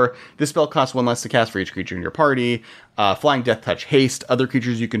 4/4. This spell costs 1 less to cast for each creature in your party. Flying, Death Touch, haste. Other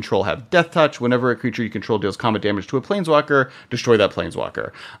creatures you control have Death Touch. Whenever a creature you control deals combat damage to a planeswalker, destroy that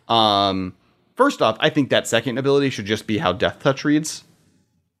planeswalker. First off, I think that second ability should just be how Death Touch reads.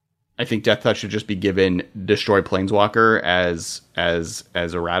 I think Death Touch should just be given destroy planeswalker as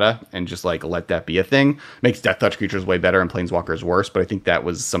errata, and just like let that be a thing. Makes Death Touch creatures way better and planeswalkers worse, but I think that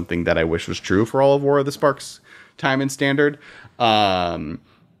was something that I wish was true for all of War of the Sparks time and standard.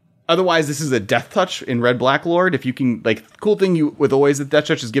 Otherwise, this is a Death Touch in Red Black Lord. If you can, like, cool thing with always the Death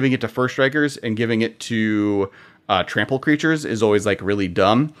Touch is giving it to first strikers, and giving it to trample creatures is always like really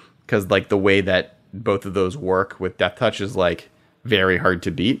dumb, because like the way that both of those work with Death Touch is like very hard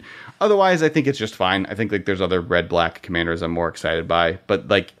to beat. Otherwise, I think it's just fine. I think like there's other red black commanders I'm more excited by, but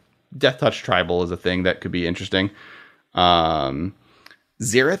like Death Touch Tribal is a thing that could be interesting. Xerath,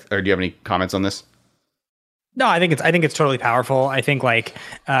 or do you have any comments on this? No, I think it's totally powerful. I think like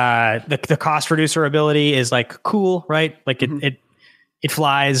the cost reducer ability is like cool, right? Like it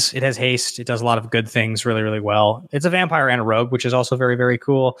flies, it has haste, it does a lot of good things really, really well. It's a vampire and a rogue, which is also very, very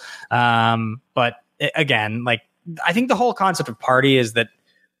cool. But again, like I think the whole concept of party is that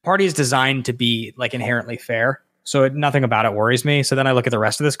party is designed to be like inherently fair. So nothing about it worries me. So then I look at the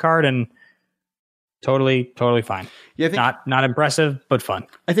rest of this card and totally fine. Yeah, I think, not impressive, but fun.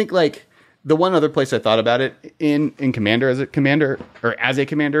 I think like the one other place I thought about it in Commander as a commander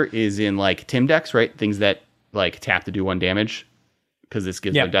is in like Tim decks, right? Things that like tap to do 1 damage, because this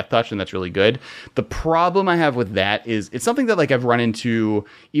gives no Death Touch, and that's really good. The problem I have with that is it's something that like I've run into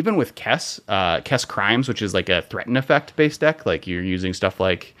even with Kess Crimes, which is like a threaten effect based deck. Like you're using stuff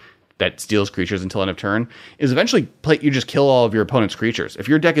like that steals creatures until end of turn, is eventually you just kill all of your opponent's creatures. If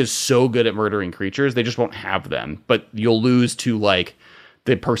your deck is so good at murdering creatures, they just won't have them, but you'll lose to like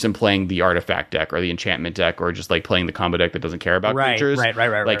the person playing the artifact deck or the enchantment deck, or just like playing the combo deck that doesn't care about creatures.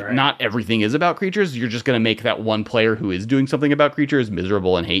 Right. Not everything is about creatures. You're just going to make that one player who is doing something about creatures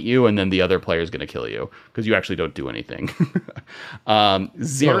miserable and hate you, and then the other player is going to kill you because you actually don't do anything.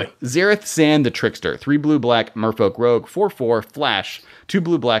 Xerath Sand the Trickster, 3 blue black Merfolk Rogue, 4/4 flash, 2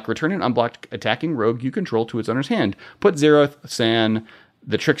 blue black. Return an unblocked attacking rogue you control to its owner's hand. Put Xerath Sand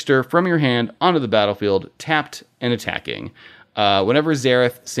the Trickster from your hand onto the battlefield, tapped and attacking. Whenever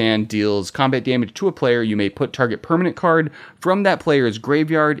Xerath Sand deals combat damage to a player, you may put target permanent card from that player's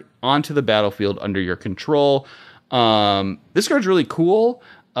graveyard onto the battlefield under your control. This card's really cool.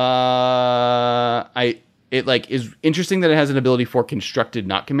 It like is interesting that it has an ability for constructed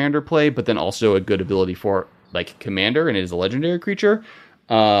not commander play, but then also a good ability for like commander, and it is a legendary creature.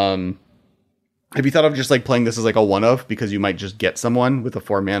 Have you thought of just like playing this as like a one of, because you might just get someone with a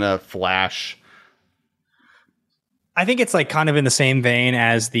 4 mana flash? I think it's like kind of in the same vein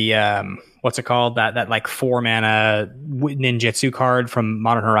as the what's it called, that like 4 mana ninjutsu card from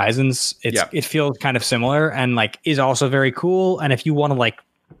Modern Horizons. It feels kind of similar and like is also very cool. And if you want to like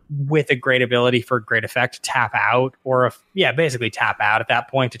with a great ability for great effect tap out, or basically tap out at that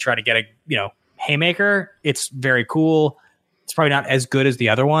point to try to get a haymaker, it's very cool. It's probably not as good as the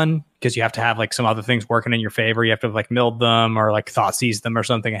other one because you have to have like some other things working in your favor. You have to like milled them or like thought seize them or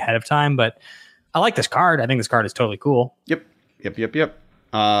something ahead of time, but I like this card. I think this card is totally cool. Yep.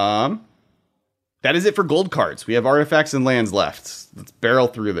 That is it for gold cards. We have artifacts and lands left. Let's barrel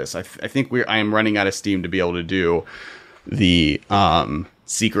through this. I think I am running out of steam to be able to do the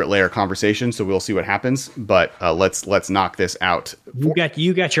secret layer conversation, so we'll see what happens. But let's knock this out.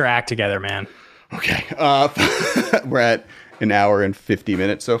 You got your act together, man. Okay. We're at an hour and 50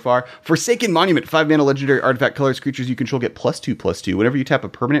 minutes so far. Forsaken Monument, 5 mana legendary artifact. Colorless creatures you control get +2/+2. Whenever you tap a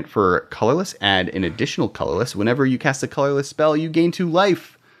permanent for colorless, add an additional colorless. Whenever you cast a colorless spell, you gain 2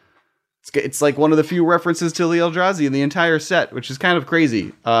 life. It's like one of the few references to the Eldrazi in the entire set, which is kind of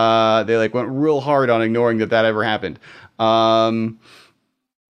crazy. They like went real hard on ignoring that ever happened.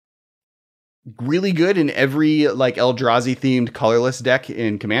 Really good in every like Eldrazi themed colorless deck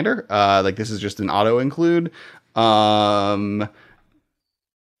in Commander. Like this is just an auto include.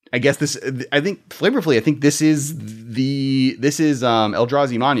 I guess flavorfully, I think this is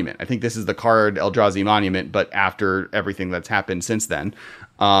Eldrazi Monument. I think this is the card Eldrazi Monument, but after everything that's happened since then.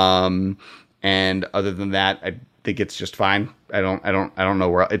 And other than that, I think it's just fine. I don't know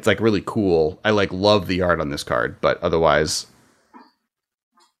where it's like really cool. I like love the art on this card, but otherwise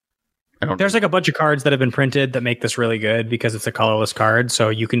There's like a bunch of cards that have been printed that make this really good because it's a colorless card. So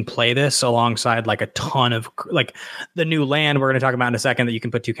you can play this alongside like a ton of like the new land we're going to talk about in a second that you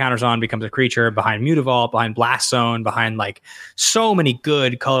can put 2 counters on, becomes a creature behind Mutavault, behind Blast Zone, behind like so many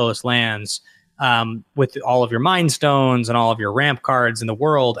good colorless lands with all of your Mind Stones and all of your ramp cards in the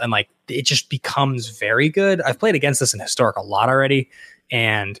world. And like it just becomes very good. I've played against this in Historic a lot already,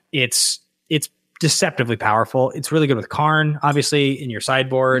 and it's deceptively powerful. It's really good with Karn, obviously, in your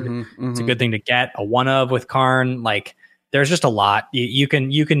sideboard. It's a good thing to get a one of with Karn. Like there's just a lot. You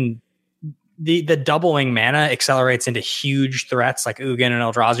can the doubling mana accelerates into huge threats like Ugin and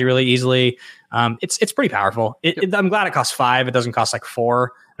Eldrazi really easily. It's pretty powerful. I'm glad it costs 5. It doesn't cost like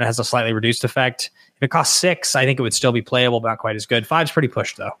 4. And it has a slightly reduced effect. If it costs 6, I think it would still be playable, but not quite as good. 5's pretty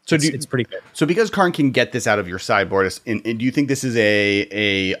pushed though. So it's pretty good. So because Karn can get this out of your sideboard, and do you think this is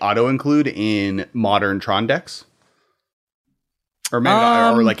a auto include in modern Tron decks, or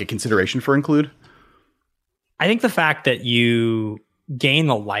or like a consideration for include? I think the fact that you gain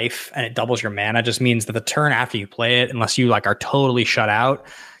the life and it doubles your mana just means that the turn after you play it, unless you like are totally shut out,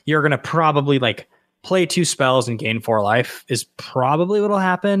 you're gonna probably like play 2 spells and gain 4 life is probably what'll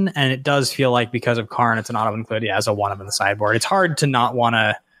happen. And it does feel like because of Karn, it's an auto include. He has a 1 of in the sideboard. It's hard to not want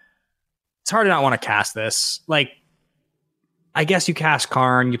to cast this. Like, I guess you cast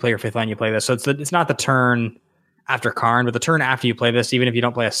Karn, you play your 5th land, you play this. So it's not the turn after Karn, but the turn after you play this, even if you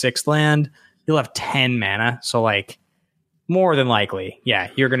don't play a 6th land, you'll have 10 mana. So like more than likely,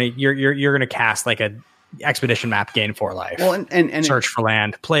 yeah, you're gonna cast like a expedition map, gain 4 life. Well, and search for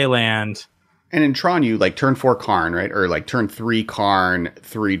land, play land. And in Tron, you like turn 4 Karn, right? Or like turn 3 Karn,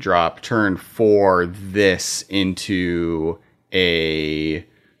 3 drop, turn 4 this into a.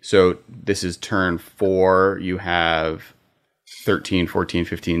 So this is turn 4. You have 13, 14,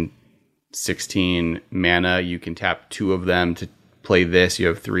 15, 16 mana. You can tap 2 of them to play this. You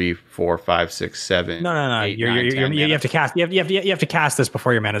have 3, 4, 5, 6, 7. No. 8, 9, 10 you have to cast. You have to cast this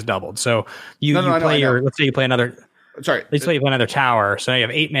before your mana's doubled. So let's say you play another. Sorry. Let's play another tower. So now you have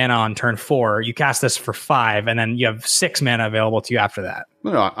 8 mana on turn 4. You cast this for 5, and then you have 6 mana available to you after that.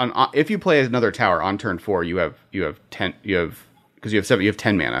 No. If you play another tower on turn 4, you have 10. Because you have 7. You have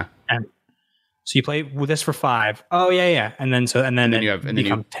 10 mana. And so you play with this for 5. Oh yeah. And then you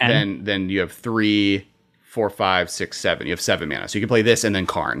have 10. Then you have 3, 4, 5, 6, 7. You have 7 mana. So you can play this and then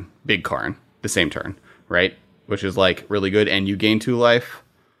Karn, big Karn, the same turn, right? Which is like really good, and you gain 2 life.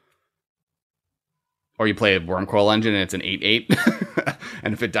 Or you play a Wormcoil Engine and it's an 8/8,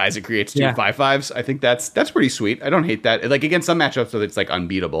 and if it dies, it creates 2 5/5s. I think that's pretty sweet. I don't hate that. Like against some matchups, so it's like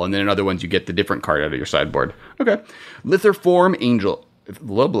unbeatable, and then in other ones, you get the different card out of your sideboard. Okay, Lithoform Angel,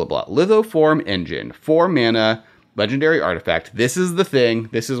 blah blah blah. Lithoform Engine, 4 mana, legendary artifact. This is the thing.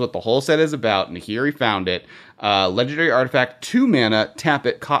 This is what the whole set is about. Nahiri found it. Legendary artifact, 2 mana, tap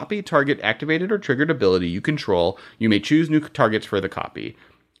it, copy target activated or triggered ability you control. You may choose new targets for the copy.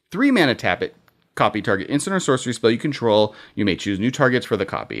 3 mana, tap it. Copy target instant or sorcery spell you control. You may choose new targets for the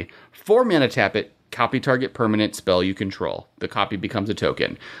copy. 4 mana, tap it. Copy target permanent spell you control. The copy becomes a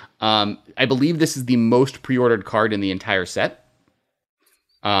token. I believe this is the most pre-ordered card in the entire set.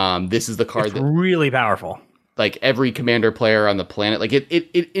 This is the card that's really powerful. Like every commander player on the planet. Like it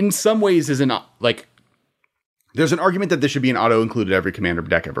in some ways is an like. There's an argument that this should be an auto included every commander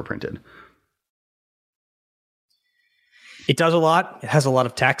deck ever printed. It does a lot. It has a lot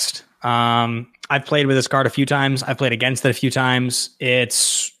of text. I've played with this card a few times. I've played against it a few times. I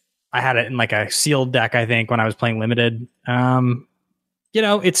had it in like a sealed deck, I think, when I was playing limited.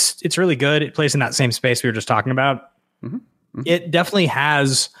 It's really good. It plays in that same space we were just talking about. Mm-hmm. Mm-hmm. It definitely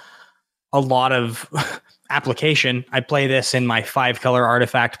has a lot of application. I play this in my 5-color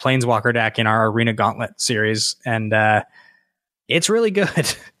artifact Planeswalker deck in our Arena Gauntlet series, and it's really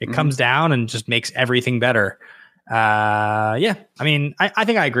good. It comes down and just makes everything better. I mean, I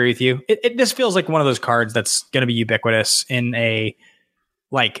think I agree with you. This feels like one of those cards that's going to be ubiquitous in a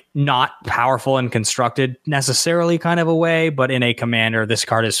like not powerful and constructed necessarily kind of a way, but in a commander, this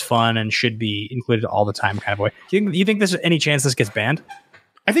card is fun and should be included all the time kind of way. You think there's any chance this gets banned?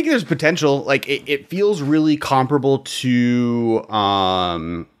 I think there's potential. Like it feels really comparable to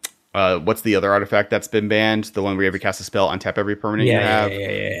what's the other artifact that's been banned? The one where you ever cast a spell, untap every permanent you have.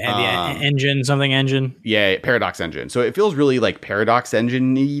 And the engine. Yeah, Paradox Engine. So it feels really like Paradox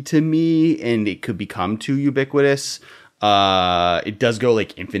Engine-y to me, and it could become too ubiquitous. It does go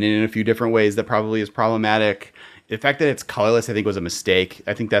like infinite in a few different ways that probably is problematic. The fact that it's colorless, I think, was a mistake.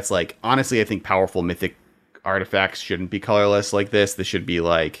 I think that's like, honestly, I think powerful mythic artifacts shouldn't be colorless like this. This should be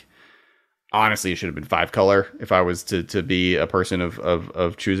like, honestly, it should have been 5 color if I was to be a person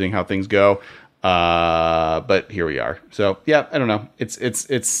of choosing how things go. But here we are. So yeah, I don't know.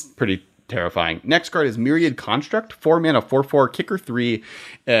 It's pretty terrifying. Next card is Myriad Construct, 4 mana, 4/4, kicker 3.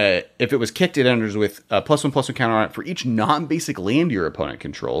 If it was kicked, it enters with a +1/+1 counter on it for each non-basic land your opponent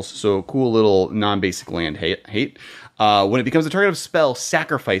controls. So cool little non-basic land hate. When it becomes a target of spell,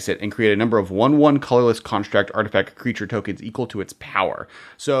 sacrifice it and create a number of 1/1 colorless construct artifact creature tokens equal to its power.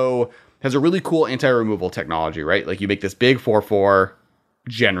 So has a really cool anti-removal technology, right? Like you make this big 4/4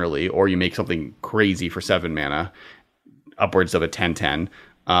 generally, or you make something crazy for 7 mana, upwards of a 10/10.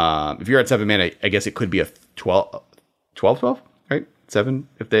 If you're at 7 mana, I guess it could be a 12/12, right? 7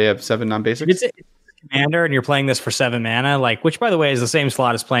 if they have 7 non-basics. It's a commander, and you're playing this for 7 mana, like, which by the way is the same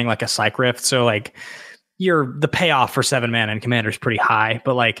slot as playing like a Psych Rift. So like the payoff for 7 mana in commander is pretty high.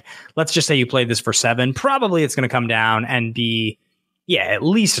 But like, let's just say you played this for 7, probably it's going to come down and be at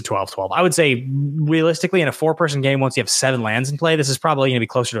least a 12/12. I would say realistically in a 4-person game, once you have 7 lands in play, this is probably going to be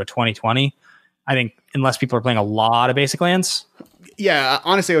closer to a 20/20. I think, unless people are playing a lot of basic lands. Yeah,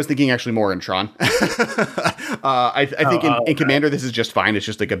 honestly, I was thinking actually more in Tron. I think in Commander, this is just fine. It's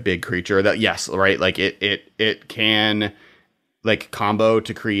just like a big creature that, yes, right? Like it can like combo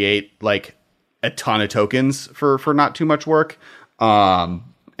to create like a ton of tokens for not too much work.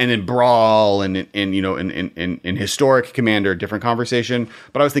 And in Brawl and in Historic Commander, different conversation.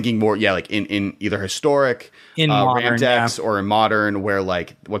 But I was thinking more, like in either Historic, in Modern, ramp decks, or in Modern, where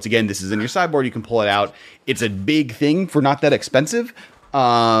like, once again, this is in your sideboard, you can pull it out. It's a big thing for not that expensive.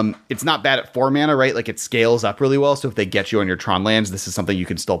 It's not bad at 4 mana, right? Like it scales up really well. So if they get you on your Tron lands, this is something you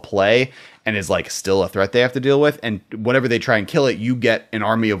can still play and is like still a threat they have to deal with. And whenever they try and kill it, you get an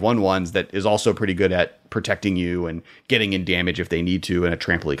army of 1/1s that is also pretty good at protecting you and getting in damage if they need to in a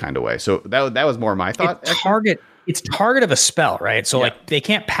trampoline kind of way. So that was more my thought. It's target of a spell, right? So like they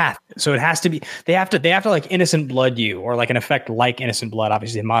can't path. So it has to be, they have to like Innocent Blood you, or like an effect like Innocent Blood.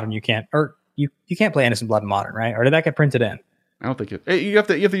 Obviously in Modern you can't, or you can't play Innocent Blood in Modern, right? Or did that get printed in? I don't think you have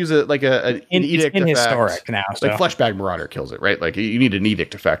to use it like an edict in effect. Historic now. So. Like Fleshbag Marauder kills it, right? Like you need an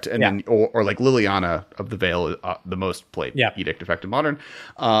edict effect, and then or like Liliana of the Veil, the most played edict effect in Modern.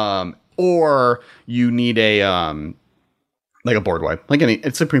 Or you need a like a board wipe, like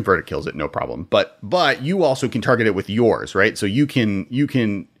it's Supreme Verdict kills it, no problem. But you also can target it with yours, right? So you can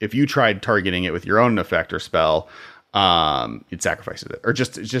if you tried targeting it with your own effect or spell, it sacrifices it, or it's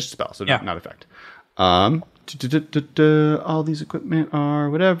just a spell, so not effect. All these equipment are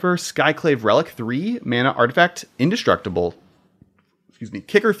whatever. Skyclave Relic, 3 mana artifact, indestructible. Excuse me.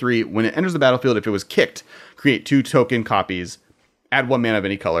 Kicker 3. When it enters the battlefield, if it was kicked, create 2 token copies. Add 1 mana of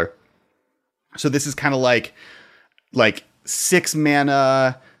any color. So this is kind of like 6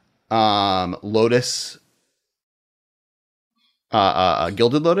 mana Lotus.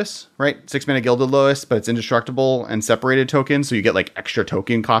 Gilded Lotus, right? 6 mana Gilded Lotus, but it's indestructible and separated tokens, so you get like extra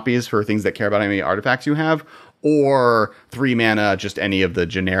token copies for things that care about how many artifacts you have, or 3 mana, just any of the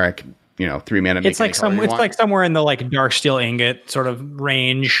generic, 3 mana. It's like like somewhere in the like Darksteel Ingot sort of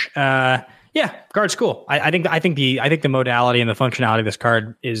range. Card's cool. I think the modality and the functionality of this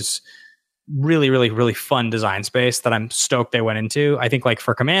card is really, really, really fun design space that I'm stoked they went into. I think like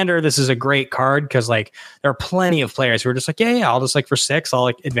for Commander, this is a great card because like there are plenty of players who are just like, I'll just like for 6, I'll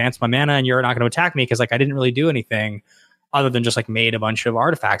like advance my mana and you're not going to attack me because like I didn't really do anything other than just like made a bunch of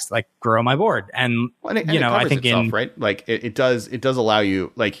artifacts to, like grow my board. And, I think itself, right? Like it does allow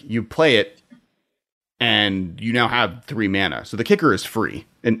you, like you play it and you now have 3 mana. So the kicker is free.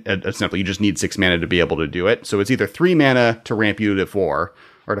 And simply, you just need 6 mana to be able to do it. So it's either 3 mana to ramp you to 4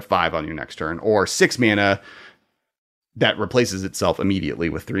 or to 5 on your next turn, or 6 mana that replaces itself immediately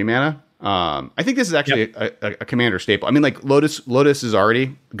with 3 mana. I think this is actually a commander staple. I mean, like Lotus is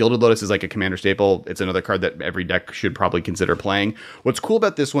already, Gilded Lotus is like a commander staple. It's another card that every deck should probably consider playing. What's cool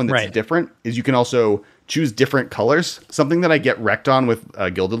about this one that's different is you can also choose different colors. Something that I get wrecked on with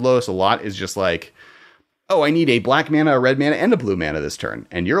Gilded Lotus a lot is just like, I need a black mana, a red mana, and a blue mana this turn,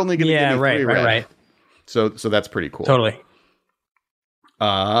 and you're only going to give me 3 red. Right. So that's pretty cool. Totally.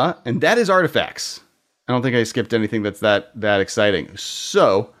 And that is artifacts. I don't think I skipped anything that's that exciting.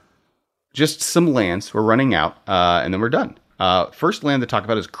 So just some lands. We're running out, and then we're done. First land to talk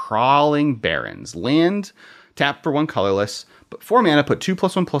about is Crawling Barrens. Land, tap for 1 colorless, but 4 mana, put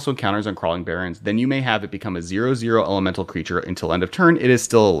 2+1/+1 counters on Crawling Barrens. Then you may have it become a 0/0 elemental creature until end of turn. It is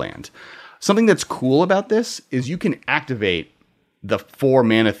still a land. Something that's cool about this is you can activate the 4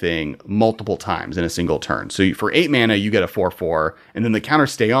 mana thing multiple times in a single turn. So for 8 mana, you get a 4/4, and then the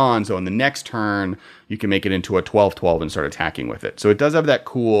counters stay on. So in the next turn, you can make it into a 12/12 and start attacking with it. So it does have that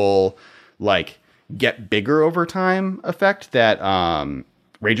cool, like, get bigger over time effect that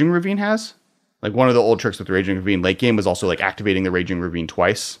Raging Ravine has. Like, one of the old tricks with Raging Ravine late game was also like activating the Raging Ravine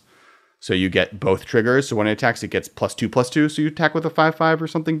twice. So you get both triggers. So when it attacks, it gets +2/+2. So you attack with a 5/5 or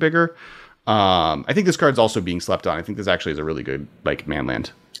something bigger. I think this card's also being slept on. I think this actually is a really good, like, man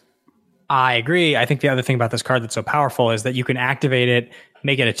land. I agree. I think the other thing about this card that's so powerful is that you can activate it,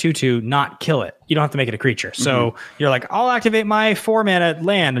 make it a 2/2, not kill it. You don't have to make it a creature. So you're like, I'll activate my 4 mana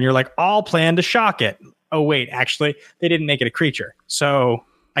land, and you're like, I'll plan to shock it. Oh, wait, actually, they didn't make it a creature. So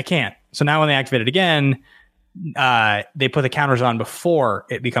I can't. So now when they activate it again, they put the counters on before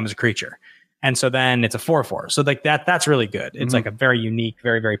it becomes a creature. And so then it's a 4/4. So like that's really good. It's like a very unique,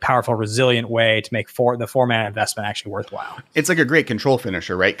 very, very powerful, resilient way to make the 4 mana investment actually worthwhile. It's like a great control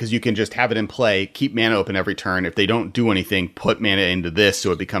finisher, right? Because you can just have it in play, keep mana open every turn. If they don't do anything, put mana into this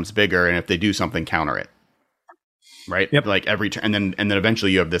so it becomes bigger. And if they do something, counter it. Right? Yep. Like every turn. And then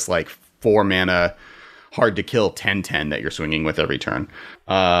eventually you have this like 4 mana hard to kill 10/10 that you're swinging with every turn.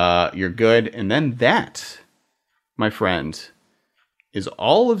 You're good. And then that, my friend, is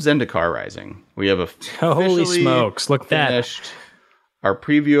all of Zendikr Rising. We have holy smokes! Look finished our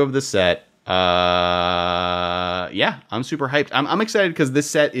preview of the set. Yeah, I'm super hyped. I'm excited because this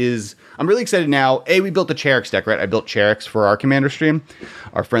set is. I'm really excited now. We built the Cheriks deck, right? I built Cheriks for our Commander stream,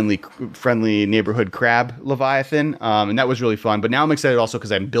 our friendly neighborhood crab Leviathan, and that was really fun. But now I'm excited also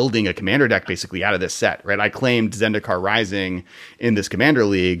because I'm building a Commander deck basically out of this set, right? I claimed Zendikr Rising in this Commander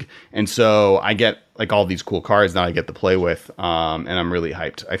League, and so I get like all these cool cards now I get to play with, and I'm really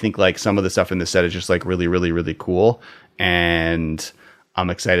hyped. I think like some of the stuff in this set is just like really, really, really cool, and I'm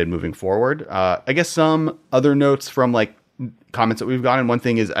excited moving forward. I guess some other notes from like comments that we've gotten. One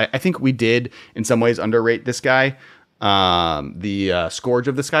thing is I think we did in some ways underrate this guy. The Scourge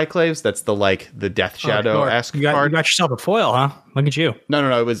of the Skyclaves. That's the Death Shadow-esque card. You got yourself a foil, huh? Look at you.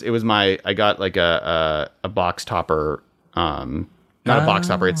 No. It was my. I got like a box topper. Not a box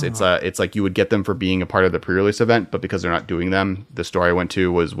topper. It's like you would get them for being a part of the pre-release event, but because they're not doing them, the store I went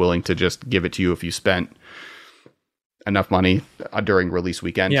to was willing to just give it to you if you spent enough money during release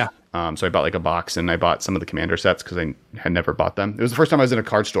weekend. Yeah. So I bought like a box, and I bought some of the Commander sets because I had never bought them. It was the first time I was in a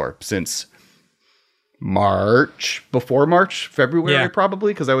card store since February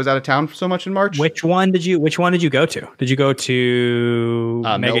probably, because I was out of town so much in March. Which one did you go to? Did you go to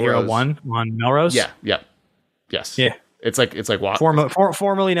Mega Melrose. Hero 1 on Melrose? Yeah. Yes. Yeah. It's like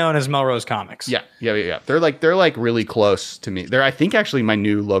formerly known as Melrose Comics. Yeah. They're like really close to me. They're, I think, actually my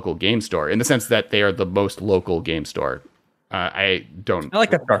new local game store in the sense that they are the most local game store. I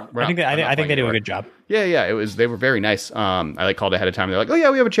like that store. I think they do a good job. Yeah. They were very nice. I like called ahead of time. They're like, oh yeah,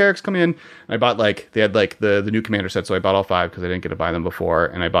 we have a Cheriks, come in. And I bought they had like the new Commander set, so I bought all 5 because I didn't get to buy them before,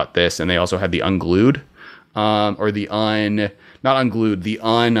 and I bought this, and they also had the unglued, the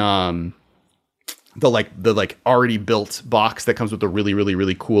already built box that comes with the really, really,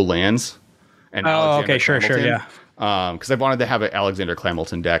 really cool lands. And okay, sure, yeah. Because I wanted to have an Alexander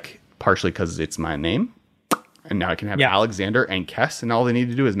Clamilton deck, partially because it's my name, and now I can have Alexander and Kess, and all they need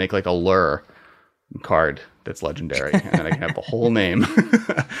to do is make like a lure card that's legendary, and then I can have the whole name.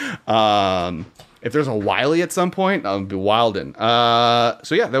 If there's a Wily at some point, I'll be wildin'.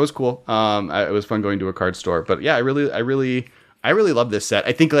 So yeah, that was cool. It was fun going to a card store, but yeah, I really love this set.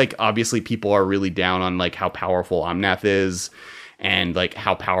 I think like obviously people are really down on like how powerful Omnath is, and like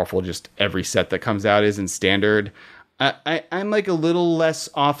how powerful just every set that comes out is in Standard. I'm like a little less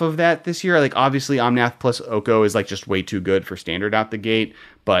off of that this year. Like obviously Omnath plus Oko is like just way too good for Standard out the gate,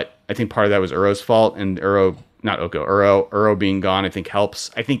 but I think part of that was Uro's fault, and Uro being gone I think helps.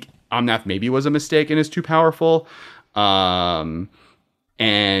 I think Omnath maybe was a mistake and is too powerful. And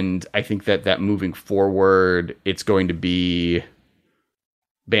I think that moving forward, it's going to be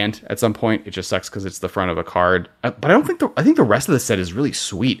banned at some point. It just sucks because it's the front of a card. But I think the rest of the set is really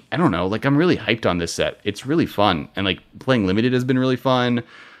sweet. I don't know. Like I'm really hyped on this set. It's really fun. And like playing Limited has been really fun.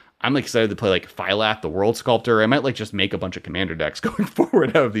 I'm like excited to play like Phylath, the World Sculptor. I might like just make a bunch of Commander decks going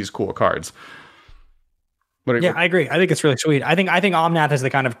forward out of these cool cards. I agree. I think it's really sweet. I think Omnath is the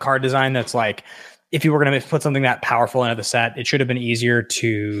kind of card design that's like, if you were going to put something that powerful into the set, it should have been easier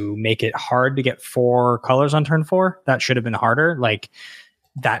to make it hard to get 4 colors on turn 4. That should have been harder. Like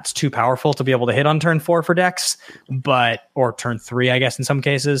that's too powerful to be able to hit on turn 4 for decks, or turn 3, I guess, in some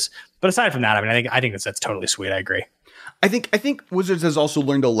cases. But aside from that, I mean, I think that's totally sweet. I agree. I think Wizards has also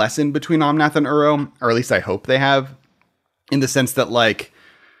learned a lesson between Omnath and Uro, or at least I hope they have, in the sense that like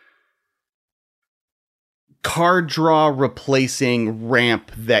card draw replacing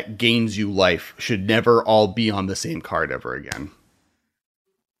ramp that gains you life should never all be on the same card ever again.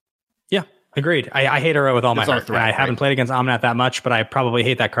 Yeah, agreed. I hate Uro with all my heart. I haven't played against Omnath that much, but I probably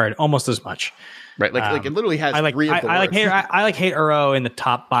hate that card almost as much. Right, like it literally has three of the worst. I hate Uro in the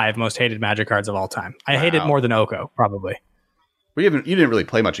top 5 most hated Magic cards of all time. I hate it more than Oko, probably. Well, you didn't really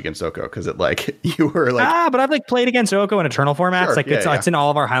play much against Oko because you were like but I've like played against Oko in Eternal formats. Sure, it's in all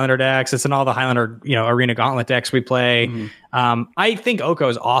of our Highlander decks. It's in all the Highlander Arena Gauntlet decks we play. Mm-hmm. I think Oko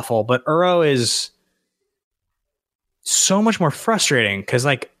is awful, but Uro is so much more frustrating because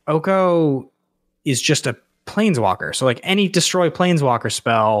like Oko is just a planeswalker. So like any destroy planeswalker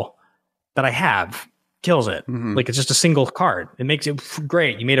spell that I have kills it. Mm-hmm. Like it's just a single card. It makes it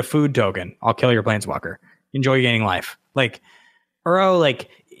great. You made a food token. I'll kill your planeswalker. Enjoy gaining life. Like Uro like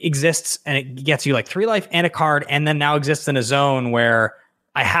exists and it gets you like 3 life and a card, and then now exists in a zone where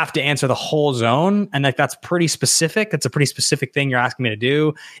I have to answer the whole zone. And like that's pretty specific. That's a pretty specific thing you're asking me to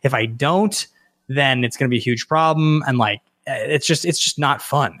do. If I don't, then it's going to be a huge problem. And like it's just not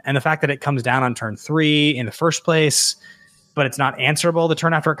fun. And the fact that it comes down on turn 3 in the first place, but it's not answerable the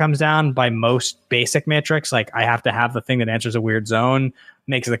turn after it comes down by most basic metrics. Like I have to have the thing that answers a weird zone,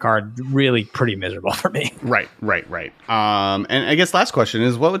 makes the card really pretty miserable for me. Right. And I guess last question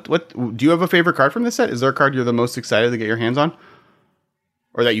is what do you have a favorite card from this set? Is there a card you're the most excited to get your hands on?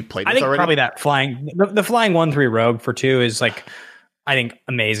 Or that you've played with already? I think probably that the flying 1/3 rogue for 2 is like, I think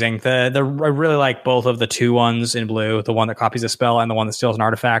amazing. I really like both of the 2 ones in blue, the one that copies a spell and the one that steals an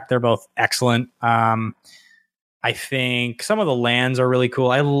artifact. They're both excellent. I think some of the lands are really cool.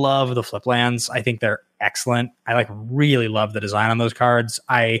 I love the flip lands. I think they're excellent. I really love the design on those cards.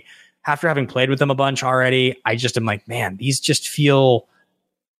 After having played with them a bunch already, I just am like, man, these just feel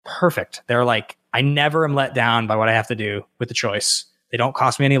perfect. They're like, I never am let down by what I have to do with the choice. They don't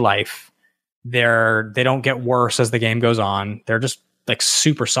cost me any life. They don't get worse as the game goes on. They're just like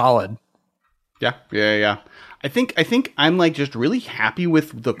super solid. Yeah. I think I'm like just really happy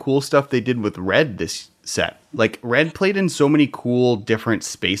with the cool stuff they did with Red this set. Like Red played in so many cool different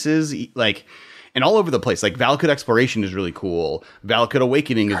spaces, like, and all over the place. Like Valakut Exploration is really cool. Valakut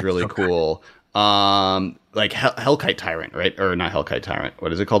Awakening is really cool. Like Hellkite Tyrant, right? Or not Hellkite Tyrant.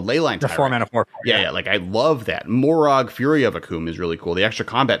 What is it called? Leyline Tyrant. The 4 mana 4. Yeah. Like I love that. Morog Fury of Akum is really cool. The extra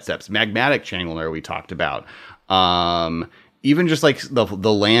combat steps. Magmatic Channeler we talked about. Even just like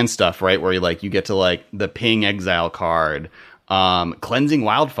the land stuff, right? Where you get to like the Ping Exile card. Cleansing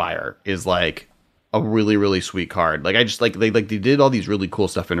Wildfire is like a really, really sweet card. Like I just like they did all these really cool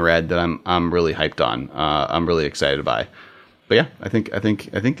stuff in Red that I'm really hyped on. I'm really excited by. But yeah, I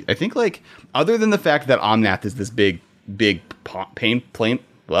think like other than the fact that Omnath is this big pain point,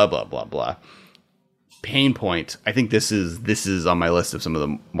 blah blah blah blah pain point, I think this is on my list of some of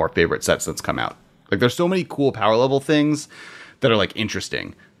the more favorite sets that's come out. Like there's so many cool power level things that are like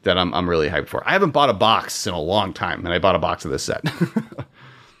interesting that I'm really hyped for. I haven't bought a box in a long time, and I bought a box of this set.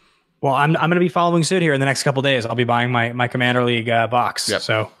 Well, I'm going to be following suit here in the next couple of days. I'll be buying my Commander League box. Yep.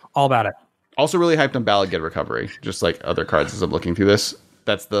 So all about it. Also really hyped on Ballad Get Recovery, just like other cards as I'm looking through this.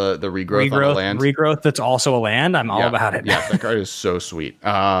 That's the regrowth on a land. Regrowth that's also a land. I'm all about it. Yeah, that card is so sweet.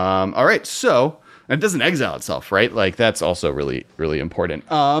 All right, so it doesn't exile itself, right? Like that's also really, really important.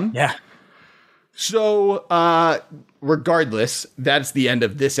 Yeah. So regardless, that's the end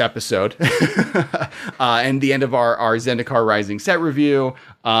of this episode and the end of our Zendikr Rising set review.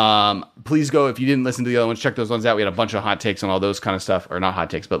 Please go, if you didn't listen to the other ones, check those ones out. We had a bunch of hot takes on all those kind of stuff, or not hot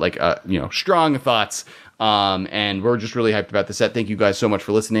takes, but like, strong thoughts. And we're just really hyped about the set. Thank you guys so much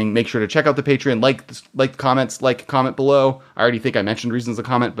for listening. Make sure to check out the Patreon, like comments, comment below. I already think I mentioned reasons to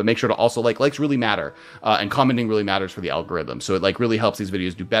comment, but make sure to also likes really matter. And commenting really matters for the algorithm. So it really helps these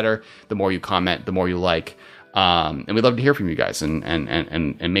videos do better. The more you comment, the more you like. And we'd love to hear from you guys,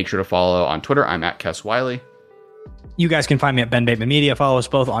 and make sure to follow on Twitter. I'm at Kes Wiley. You guys can find me at Ben Bateman Media. Follow us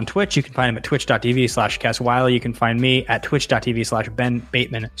both on Twitch. You can find him at twitch.tv/Kes Wiley. You can find me at twitch.tv/Ben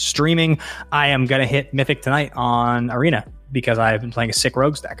Bateman streaming. I am going to hit Mythic tonight on Arena because I've been playing a sick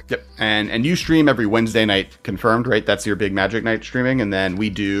Rogues deck. Yep. And you stream every Wednesday night, confirmed, right? That's your big Magic night streaming. And then we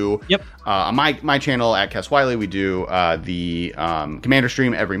do, on my channel at Kes Wiley, we do the Commander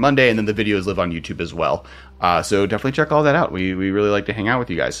stream every Monday, and then the videos live on YouTube as well. So definitely check all that out. We really like to hang out with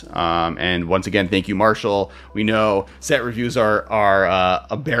you guys. And once again, thank you, Marshall. We know set reviews are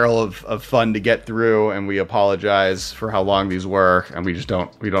a barrel of fun to get through, and we apologize for how long these were, and we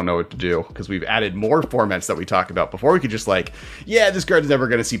don't know what to do because we've added more formats that we talked about before. We could just this card's never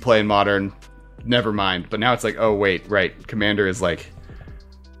going to see play in Modern. Never mind. But now it's oh wait, right. Commander is a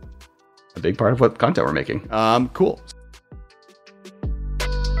big part of what content we're making. Cool.